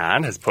I've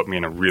had has put me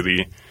in a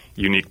really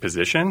unique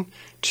position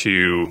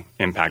to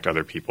impact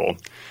other people.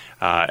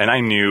 And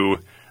I knew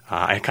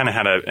I kind of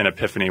had an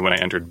epiphany when I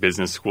entered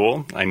business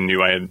school. I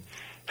knew I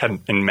had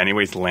in many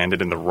ways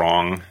landed in the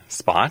wrong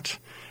spot.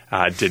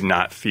 Did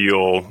not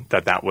feel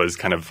that was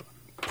kind of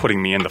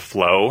putting me in the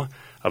flow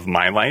of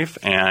my life,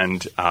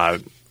 and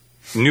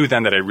knew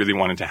then that I really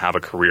wanted to have a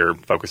career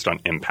focused on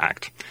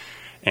impact.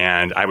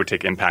 And I would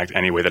take impact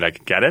any way that I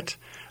could get it.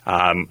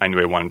 I knew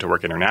I wanted to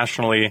work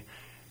internationally.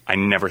 I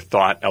never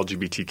thought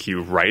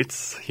LGBTQ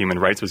rights, human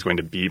rights, was going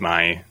to be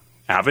my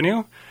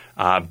avenue.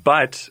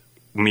 But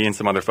me and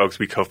some other folks,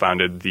 we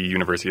co-founded the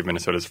University of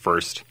Minnesota's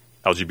first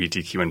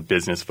LGBTQ and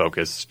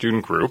business-focused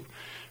student group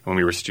when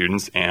we were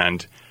students,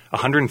 and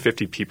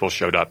 150 people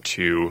showed up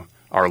to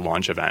our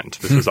launch event.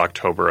 This was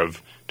October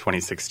of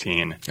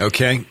 2016.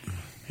 Okay.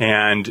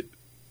 And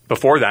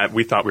before that,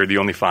 we thought we were the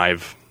only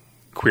 5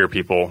 queer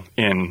people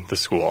in the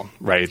school,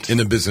 right? In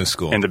the business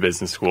school. In the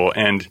business school.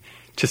 And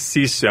to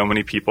see so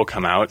many people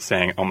come out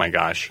saying, oh my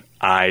gosh,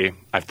 I've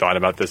thought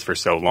about this for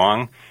so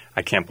long.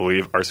 I can't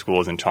believe our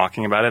school isn't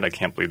talking about it. I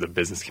can't believe the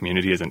business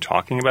community isn't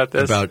talking about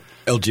this. About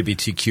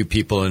LGBTQ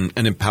people and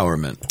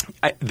empowerment.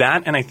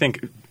 That, and I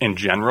think in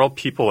general,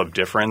 people of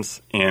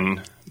difference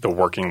in the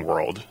working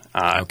world.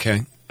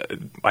 Okay.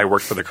 I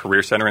worked for the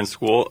Career Center in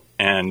school,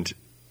 and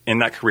in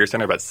that Career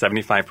Center, about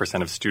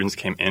 75% of students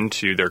came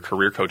into their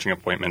career coaching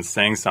appointments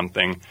saying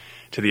something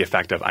to the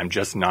effect of, I'm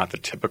just not the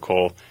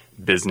typical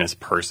business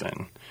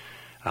person.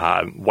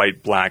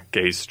 White, black,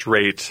 gay,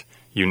 straight,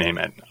 you name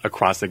it,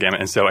 across the gamut.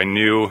 And so I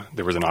knew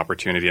there was an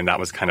opportunity, and that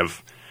was kind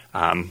of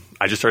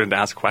I just started to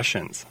ask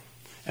questions.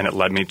 And it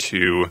led me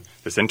to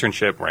this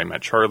internship where I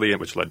met Charlie,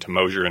 which led to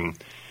Mossier, and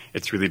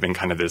it's really been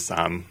kind of this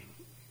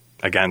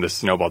again, this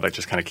snowball that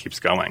just kind of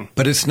keeps going.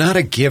 But it's not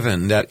a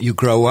given that you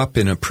grow up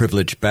in a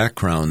privileged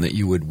background that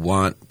you would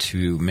want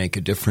to make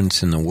a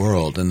difference in the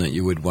world and that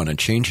you would want to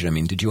change it. I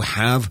mean, did you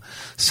have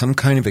some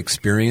kind of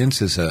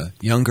experience as a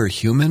younger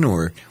human,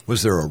 or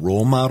was there a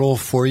role model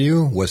for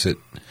you?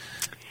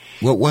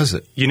 What was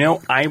it? You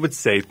know, I would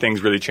say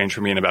things really changed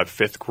for me in about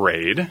 5th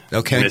grade.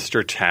 Okay.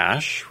 Mr.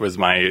 Tash was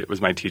my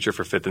teacher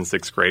for 5th and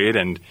 6th grade,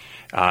 and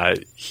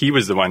he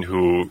was the one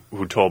who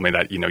told me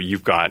that,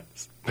 you've got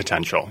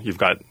potential.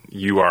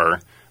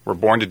 We're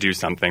born to do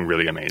something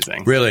really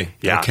amazing. Really?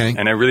 Yeah. Okay.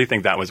 And I really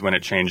think that was when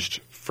it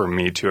changed for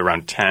me to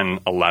around 10,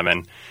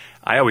 11.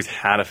 I always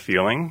had a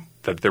feeling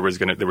that there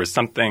was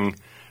something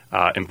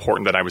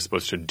important that I was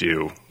supposed to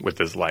do with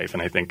this life.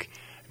 And I think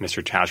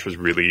Mr. Tash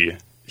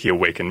he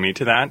awakened me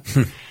to that.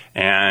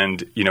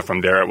 And,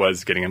 from there it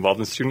was getting involved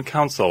in student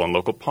council and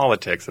local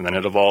politics, and then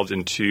it evolved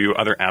into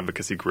other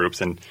advocacy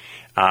groups. And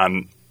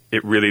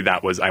that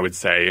was, I would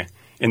say,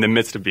 in the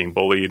midst of being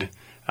bullied,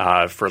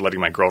 for letting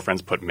my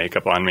girlfriends put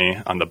makeup on me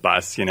on the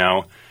bus, in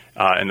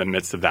the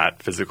midst of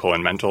that physical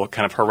and mental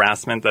kind of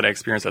harassment that I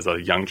experienced as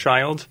a young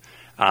child.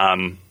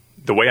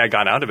 The way I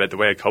got out of it, the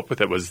way I coped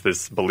with it, was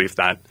this belief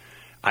that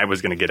I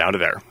was going to get out of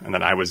there, and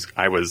that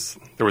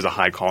there was a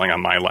high calling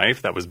on my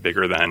life that was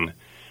bigger than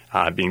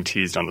being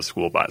teased on the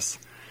school bus.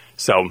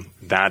 So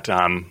that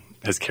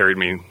has carried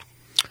me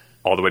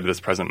all the way to this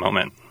present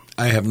moment.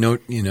 I have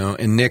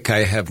and Nick,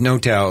 I have no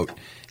doubt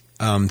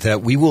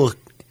that we will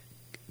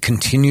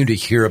continue to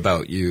hear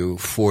about you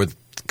for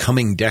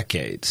coming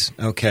decades,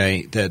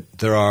 okay, that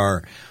there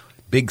are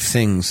big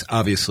things,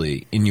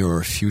 obviously, in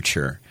your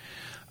future.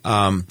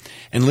 And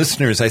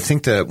listeners, I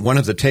think that one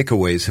of the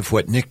takeaways of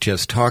what Nick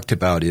just talked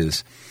about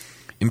is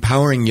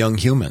empowering young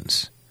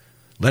humans,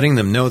 letting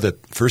them know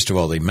that, first of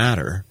all, they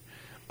matter,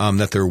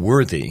 that they're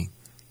worthy,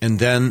 and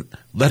then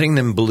letting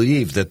them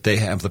believe that they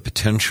have the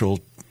potential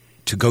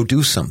to go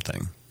do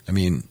something. I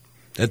mean,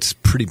 that's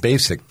pretty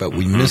basic, but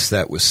we miss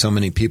that with so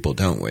many people,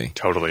 don't we?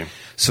 Totally.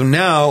 So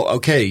now,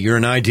 okay, you're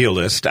an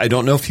idealist. I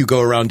don't know if you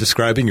go around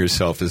describing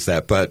yourself as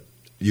that, but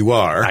you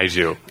are. I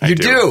do. You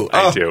do?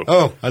 I do.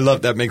 Oh, I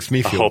love that. Makes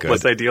me feel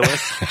hopeless good.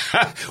 Idealist?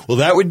 Well,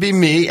 that would be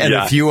me, and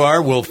Yeah. if you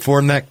are, we'll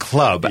form that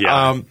club.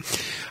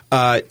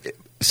 Yeah.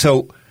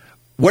 So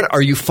what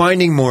are you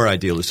finding more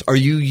idealist? Are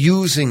you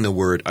using the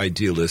word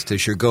idealist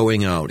as you're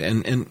going out?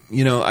 And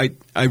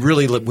I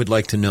really would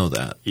like to know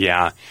that.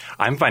 Yeah.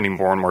 I'm finding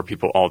more and more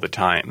people all the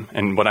time.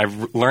 And what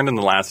I've learned in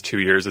the last 2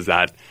 years is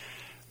that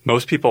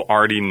most people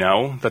already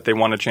know that they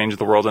want to change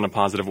the world in a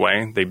positive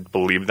way. They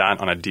believe that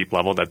on a deep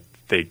level, that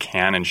they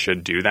can and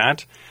should do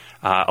that.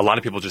 A lot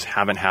of people just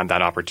haven't had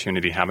that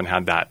opportunity, haven't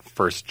had that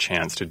first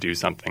chance to do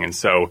something. And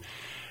so,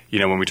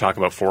 when we talk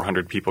about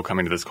 400 people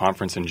coming to this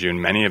conference in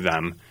June, many of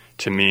them,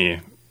 to me,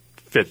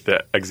 fit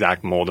the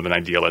exact mold of an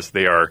idealist.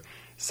 They are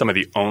some of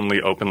the only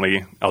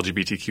openly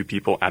LGBTQ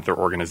people at their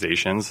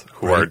organizations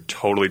who are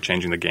totally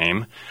changing the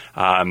game.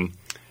 And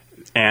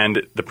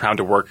the Proud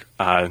to Work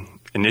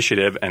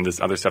initiative and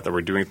this other stuff that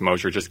we're doing with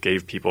Mossier just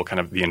gave people kind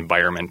of the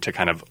environment to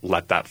kind of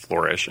let that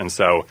flourish. And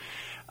so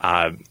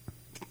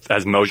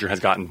as Mossier has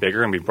gotten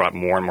bigger and we've brought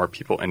more and more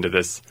people into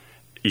this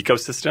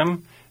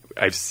ecosystem,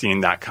 I've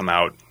seen that come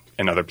out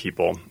in other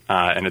people.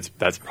 And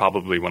that's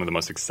probably one of the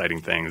most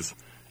exciting things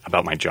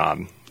about my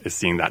job is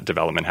seeing that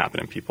development happen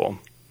in people.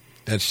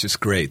 That's just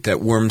great. That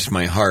warms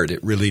my heart.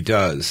 It really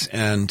does.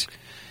 And,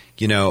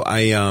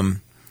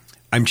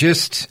 I'm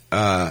just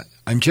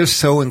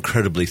so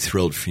incredibly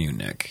thrilled for you,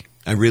 Nick.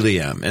 I really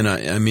am. And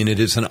I mean, it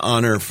is an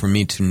honor for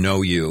me to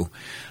know you.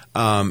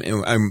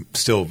 And I'm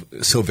still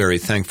so very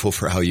thankful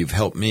for how you've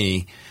helped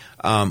me.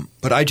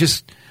 But I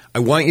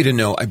want you to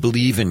know I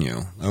believe in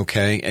you,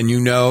 okay? And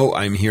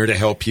I'm here to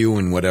help you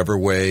in whatever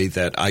way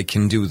that I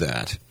can do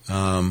that.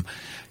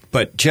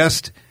 But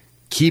just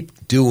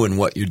keep doing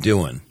what you're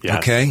doing,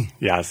 okay?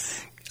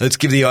 Yes. Let's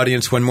give the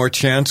audience one more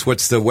chance.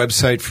 What's the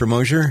website for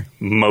Mossier?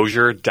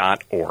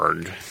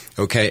 Mossier.org.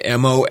 Okay,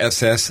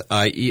 Mossier.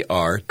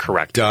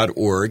 Correct.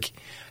 .org.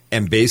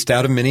 And based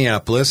out of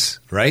Minneapolis,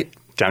 right?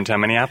 Downtown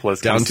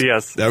Minneapolis. Come see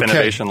us. Okay.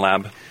 Innovation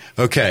Lab.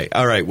 Okay.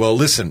 All right. Well,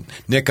 listen,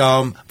 Nick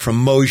Alm from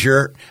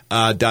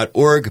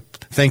Mossier.org.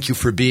 Thank you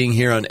for being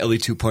here on Ellie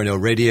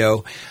 2.0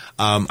 Radio.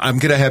 I'm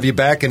going to have you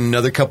back in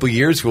another couple of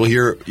years. We'll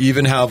hear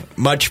even how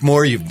much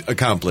more you've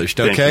accomplished,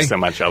 okay? Thank you so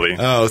much, Ellie.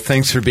 Oh,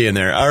 thanks for being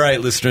there. All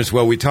right, listeners.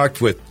 Well, we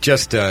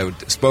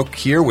spoke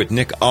here with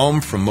Nick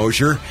Alm from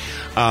Mossier.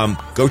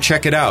 Go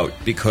check it out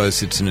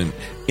because it's an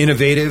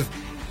innovative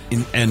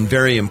and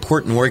very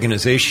important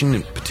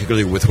organization,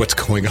 particularly with what's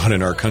going on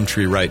in our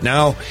country right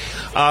now.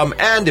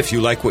 And if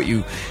you like what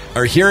you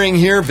are hearing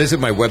here, visit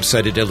my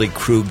website at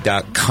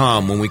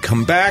elliekrug.com. When we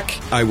come back,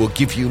 I will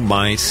give you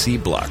my C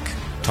block.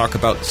 Talk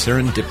about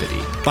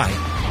serendipity. Bye.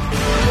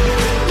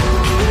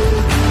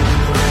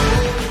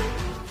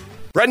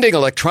 Brending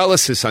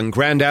Electrolysis on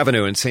Grand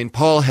Avenue in St.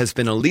 Paul has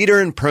been a leader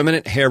in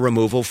permanent hair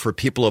removal for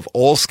people of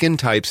all skin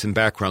types and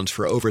backgrounds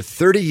for over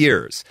 30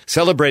 years,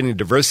 celebrating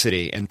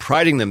diversity and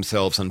priding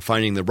themselves on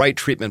finding the right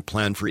treatment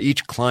plan for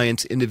each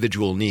client's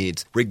individual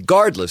needs,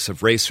 regardless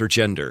of race or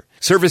gender.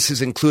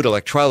 Services include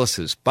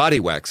electrolysis, body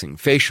waxing,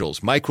 facials,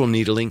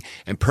 microneedling,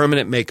 and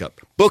permanent makeup.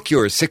 Book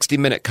your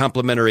 60-minute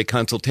complimentary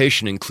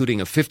consultation,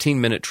 including a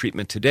 15-minute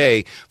treatment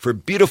today for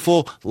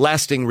beautiful,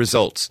 lasting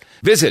results.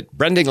 Visit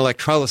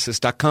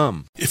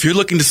brendingelectrolysis.com. If you're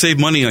looking to save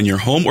money on your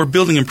home or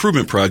building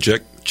improvement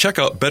project, check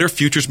out Better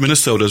Futures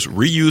Minnesota's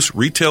reuse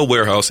retail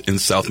warehouse in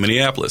South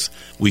Minneapolis.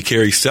 We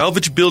carry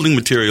salvage building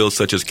materials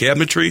such as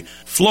cabinetry,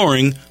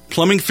 flooring,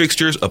 plumbing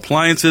fixtures,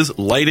 appliances,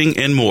 lighting,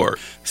 and more,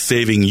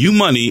 saving you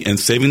money and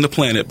saving the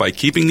planet by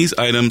keeping these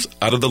items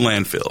out of the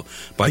landfill,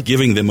 by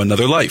giving them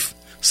another life.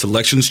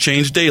 Selections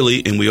change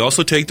daily, and we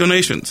also take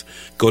donations.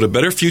 Go to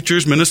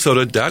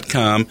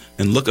BetterFuturesMinnesota.com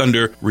and look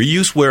under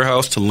Reuse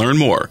Warehouse to learn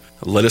more.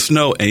 Let us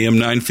know AM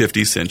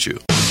 950 sent you.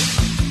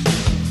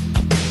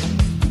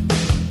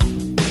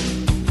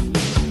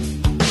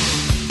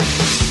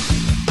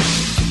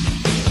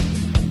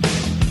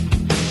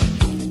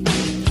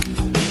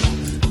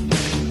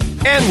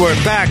 And we're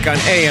back on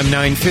AM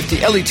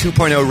 950, Ellie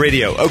 2.0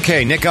 Radio.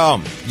 Okay, Nick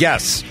Alm.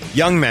 Yes,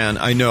 young man,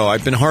 I know.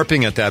 I've been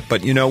harping at that,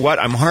 but you know what?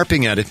 I'm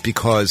harping at it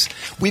because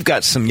we've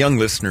got some young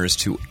listeners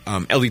to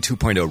Ellie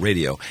 2.0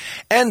 Radio.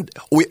 And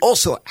we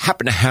also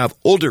happen to have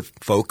older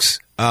folks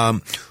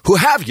who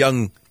have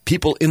young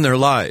people in their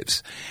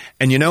lives.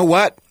 And you know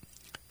what?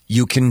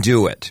 You can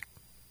do it.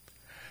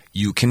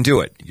 You can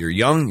do it. You're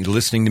young. You're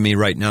listening to me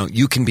right now.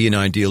 You can be an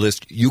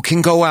idealist. You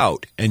can go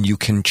out and you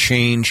can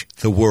change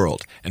the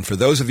world. And for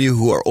those of you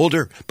who are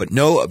older but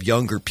know of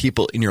younger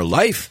people in your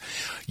life,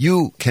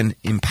 you can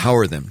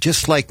empower them.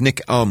 Just like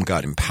Nick Alm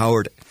got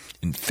empowered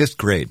in 5th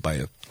grade by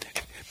a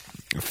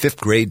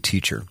 5th grade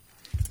teacher.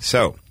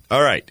 So,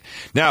 all right.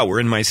 Now we're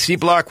in my C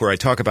block where I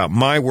talk about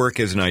my work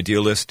as an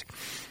idealist.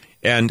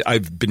 And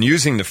I've been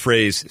using the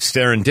phrase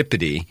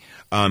serendipity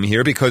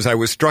here because I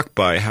was struck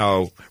by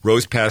how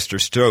Rose Pastor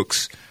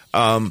Stokes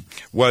fell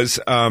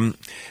into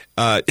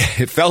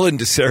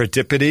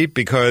serendipity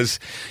because,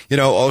 you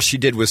know, all she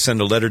did was send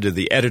a letter to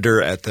the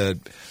editor at the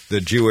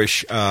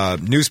Jewish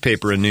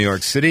newspaper in New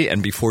York City,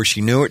 and before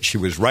she knew it, she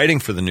was writing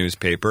for the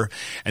newspaper,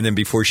 and then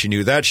before she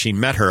knew that, she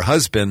met her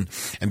husband,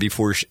 and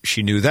before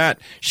she knew that,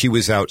 she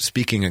was out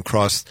speaking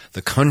across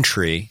the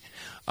country.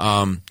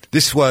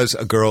 This was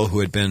a girl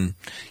who had been,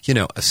 you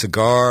know, a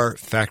cigar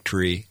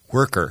factory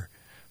worker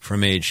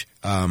from age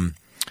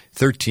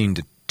 13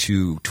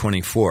 to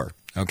 24,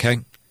 okay?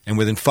 And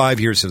within 5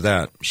 years of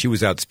that, she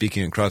was out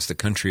speaking across the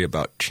country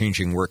about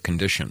changing work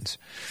conditions.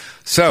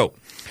 So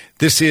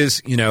this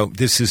is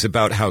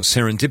about how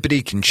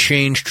serendipity can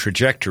change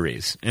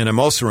trajectories. And I'm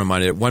also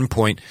reminded at one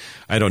point,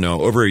 I don't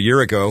know, over a year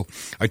ago,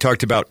 I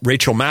talked about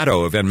Rachel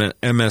Maddow of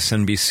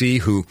MSNBC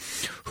who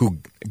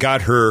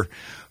got her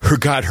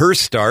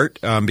start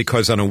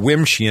because on a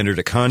whim she entered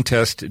a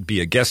contest to be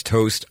a guest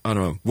host on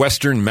a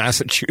Western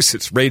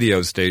Massachusetts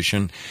radio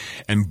station,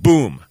 and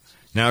boom,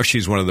 now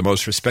she's one of the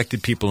most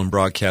respected people in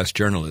broadcast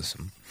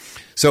journalism.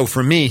 So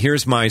for me,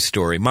 here's my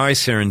story, my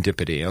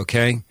serendipity,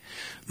 okay?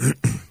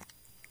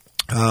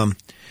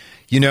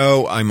 You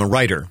know, I'm a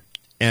writer,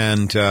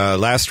 And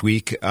last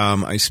week,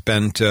 I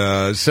spent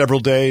several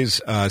days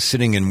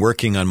sitting and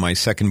working on my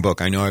second book.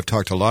 I know I've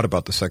talked a lot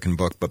about the second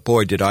book, but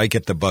boy, did I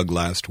get the bug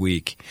last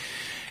week.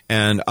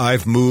 And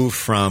I've moved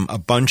from a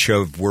bunch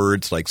of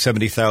words, like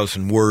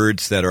 70,000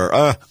 words that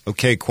are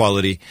okay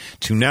quality,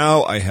 to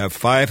now I have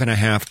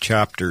 5.5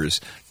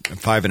 chapters,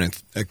 5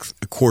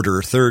 1/4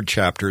 or third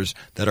chapters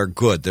that are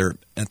good. They're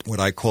at what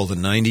I call the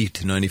 90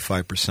 to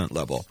 95%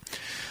 level.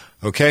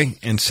 Okay?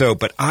 And so,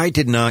 but I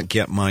did not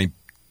get my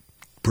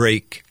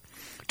break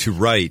to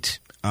write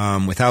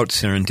without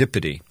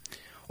serendipity.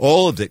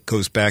 All of it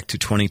goes back to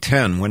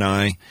 2010 when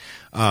I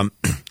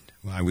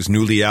was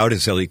newly out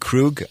as Ellie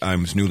Krug. I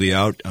was newly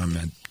out. I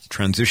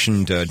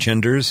transitioned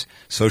genders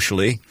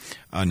socially,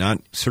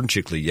 not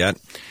surgically yet.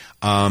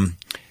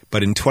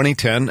 But in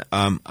 2010,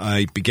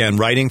 I began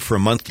writing for a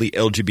monthly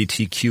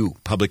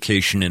LGBTQ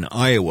publication in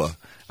Iowa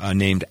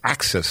named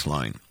Access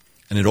Line.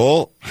 And it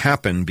all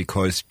happened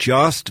because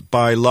just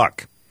by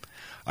luck,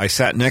 I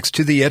sat next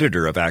to the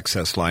editor of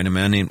Access Line, a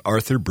man named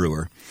Arthur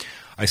Brewer.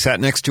 I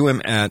sat next to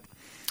him at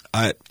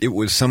it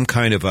was some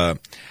kind of a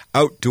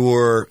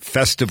outdoor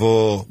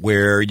festival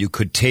where you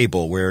could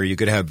table, where you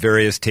could have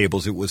various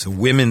tables. It was a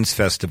women's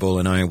festival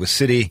in Iowa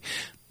City.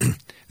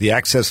 The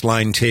Access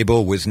Line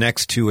table was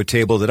next to a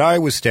table that I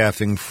was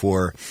staffing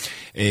for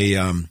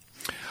an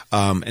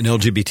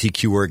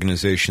LGBTQ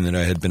organization that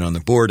I had been on the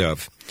board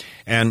of.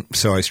 And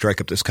so I strike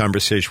up this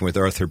conversation with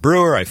Arthur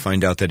Brewer. I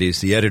find out that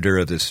he's the editor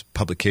of this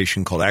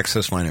publication called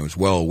Access Line. I was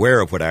well aware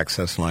of what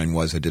Access Line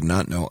was. I did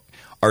not know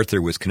Arthur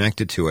was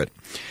connected to it.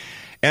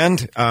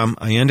 And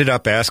I ended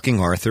up asking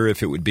Arthur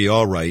if it would be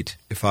all right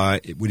if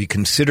would he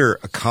consider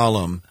a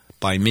column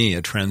by me,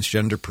 a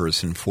transgender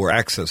person, for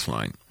Access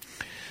Line.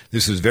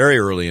 This was very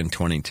early in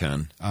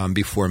 2010,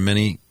 before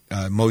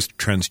most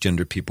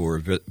transgender people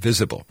were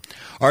visible.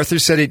 Arthur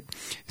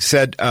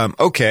said,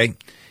 okay.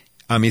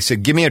 He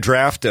said, give me a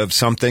draft of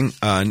something,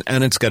 and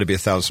it's got to be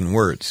 1,000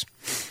 words.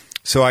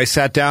 So I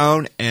sat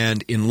down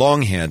and in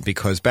longhand,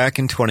 because back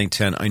in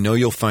 2010, I know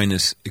you'll find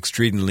this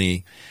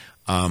extremely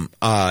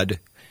odd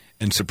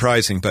and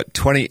surprising, but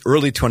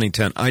early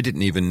 2010, I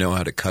didn't even know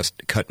how to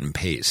cut and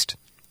paste.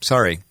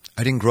 Sorry,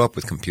 I didn't grow up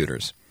with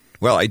computers.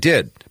 Well, I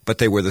did, but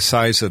they were the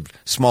size of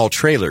small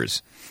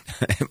trailers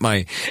at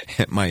my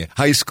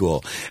high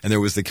school. And there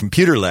was the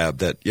computer lab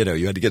that,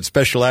 you had to get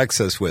special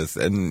access with,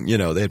 and,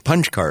 they had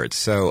punch cards.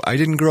 So I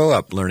didn't grow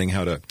up learning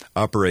how to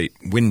operate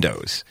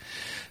Windows.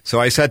 So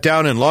I sat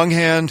down in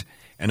longhand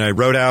and I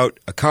wrote out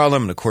a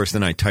column, and of course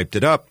then I typed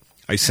it up.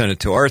 I sent it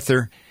to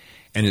Arthur,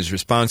 and his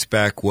response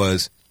back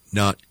was,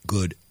 not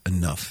good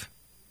enough.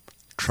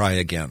 Try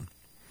again.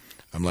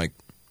 I'm like,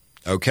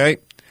 okay.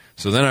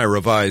 So then I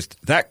revised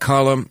that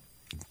column,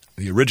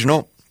 the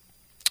original,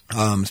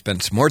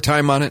 spent some more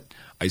time on it.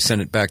 I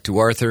sent it back to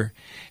Arthur,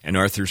 and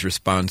Arthur's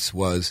response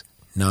was,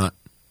 not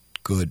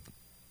good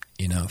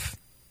enough.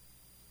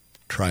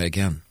 Try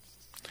again.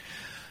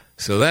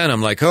 So then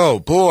I'm like, oh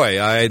boy,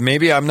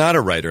 maybe I'm not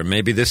a writer.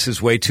 Maybe this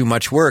is way too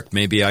much work.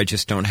 Maybe I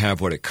just don't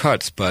have what it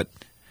cuts. But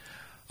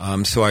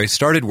so I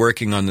started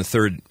working on the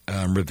third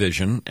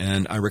revision,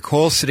 and I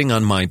recall sitting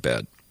on my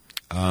bed.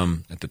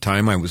 At the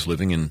time I was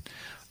living in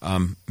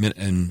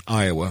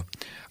Iowa.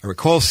 I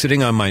recall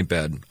sitting on my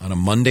bed on a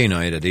Monday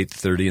night at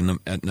 8:30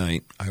 at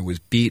night. I was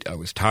beat. I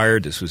was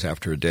tired. This was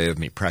after a day of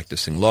me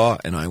practicing law,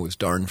 and I was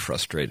darn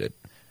frustrated.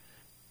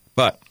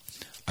 But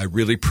I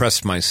really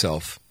pressed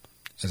myself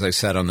as I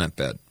sat on that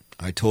bed.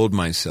 I told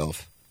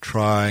myself,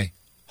 try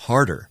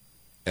harder,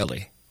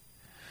 Ellie.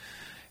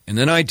 And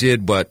then I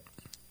did what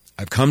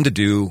I've come to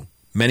do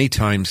many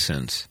times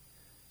since,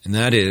 and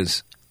that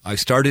is I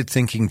started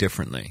thinking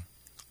differently.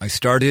 I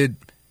started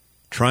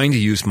trying to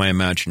use my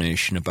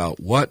imagination about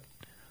what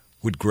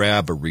would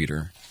grab a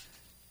reader,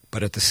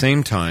 but at the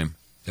same time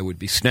that would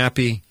be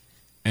snappy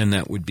and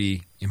that would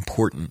be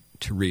important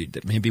to read,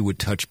 that maybe would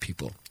touch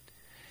people.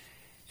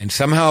 And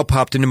somehow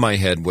popped into my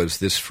head was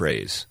this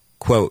phrase,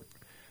 quote,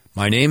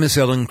 my name is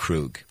Ellen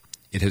Krug.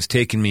 It has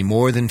taken me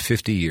more than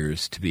 50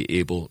 years to be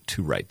able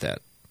to write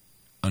that,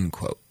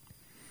 unquote.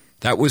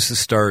 That was the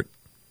start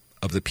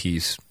of the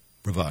piece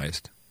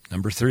revised,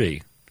 number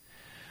 3.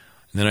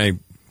 And then I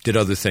did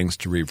other things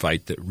to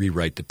rewrite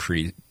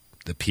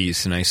the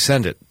piece, and I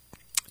sent it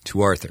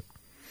to Arthur.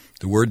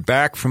 The word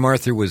back from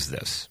Arthur was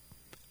this,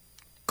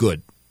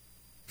 good.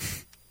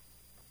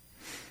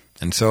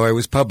 And so I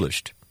was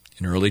published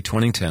in early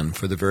 2010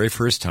 for the very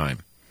first time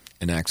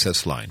in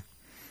Access Line.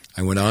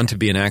 I went on to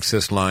be an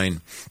Access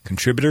Line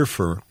contributor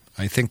for,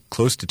 I think,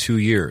 close to 2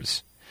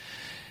 years.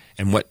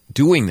 And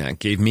doing that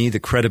gave me the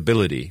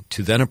credibility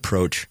to then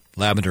approach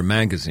Lavender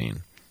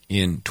Magazine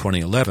in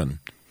 2011,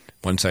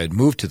 once I had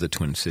moved to the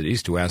Twin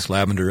Cities, to ask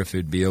Lavender if it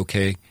would be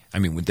okay.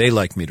 Would they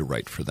like me to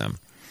write for them?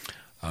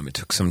 It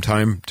took some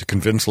time to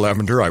convince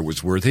Lavender I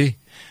was worthy.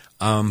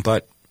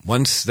 But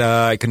once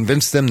I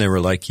convinced them, they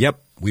were like, yep,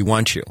 we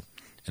want you.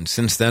 And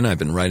since then, I've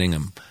been writing a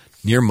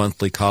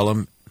near-monthly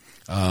column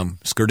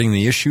skirting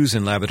the issues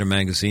in Lavender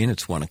Magazine.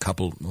 It's won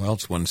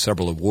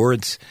several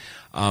awards.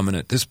 And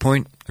at this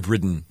point, I've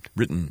written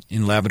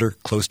in Lavender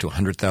close to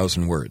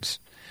 100,000 words.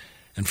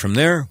 And from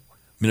there,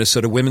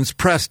 Minnesota Women's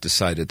Press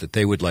decided that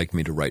they would like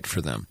me to write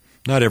for them.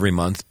 Not every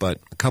month, but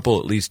a couple,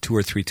 at least 2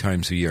 or 3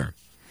 times a year.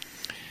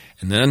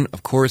 And then,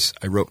 of course,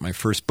 I wrote my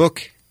first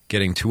book,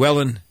 Getting to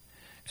Ellen,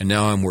 and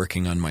now I'm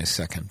working on my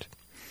second.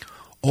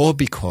 All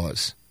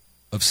because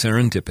of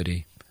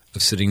serendipity,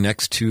 of sitting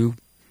next to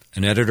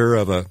an editor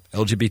of a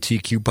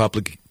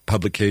LGBTQ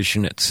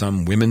publication at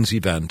some women's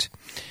event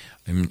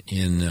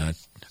in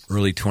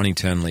early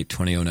 2010, late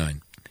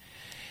 2009.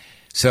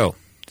 So,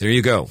 there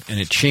you go. And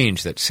it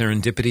changed. That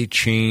serendipity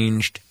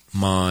changed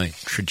my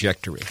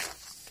trajectory.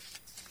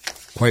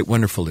 Quite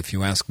wonderful, if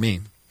you ask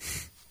me.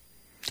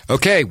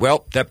 Okay,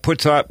 well,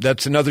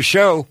 that's another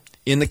show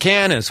in the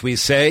can, as we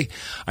say.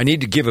 I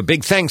need to give a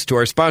big thanks to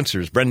our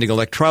sponsors, Brending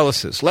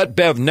Electrolysis. Let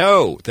Bev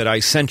know that I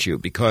sent you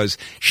because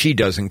she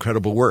does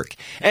incredible work.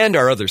 And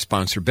our other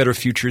sponsor, Better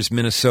Futures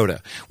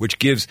Minnesota, which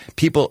gives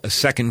people a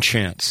second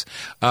chance.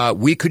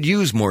 We could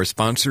use more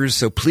sponsors,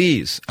 so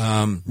please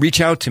reach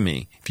out to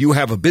me. If you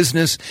have a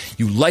business,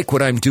 you like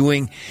what I'm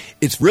doing,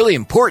 it's really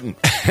important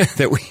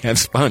that we have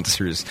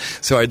sponsors.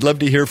 So I'd love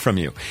to hear from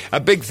you. A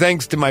big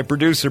thanks to my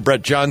producer,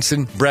 Brett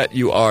Johnson. Brett,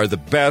 you are the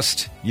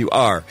best. You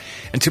are.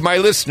 And to my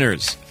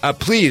listeners,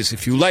 please,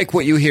 if you like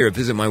what you hear,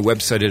 visit my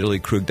website at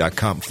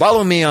elliekrug.com.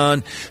 Follow me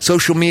on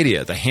social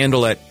media. The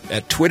handle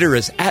at Twitter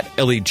is at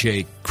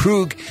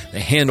EllieJKrug. The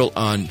handle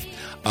on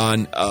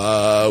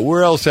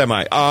where else am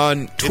I?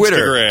 On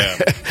Twitter.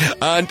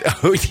 Instagram. on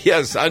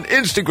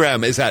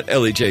Instagram is at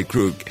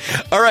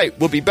EllieJKrug. All right,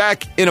 we'll be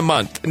back in a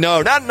month.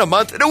 No, not in a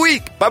month, in a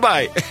week.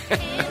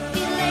 Bye-bye.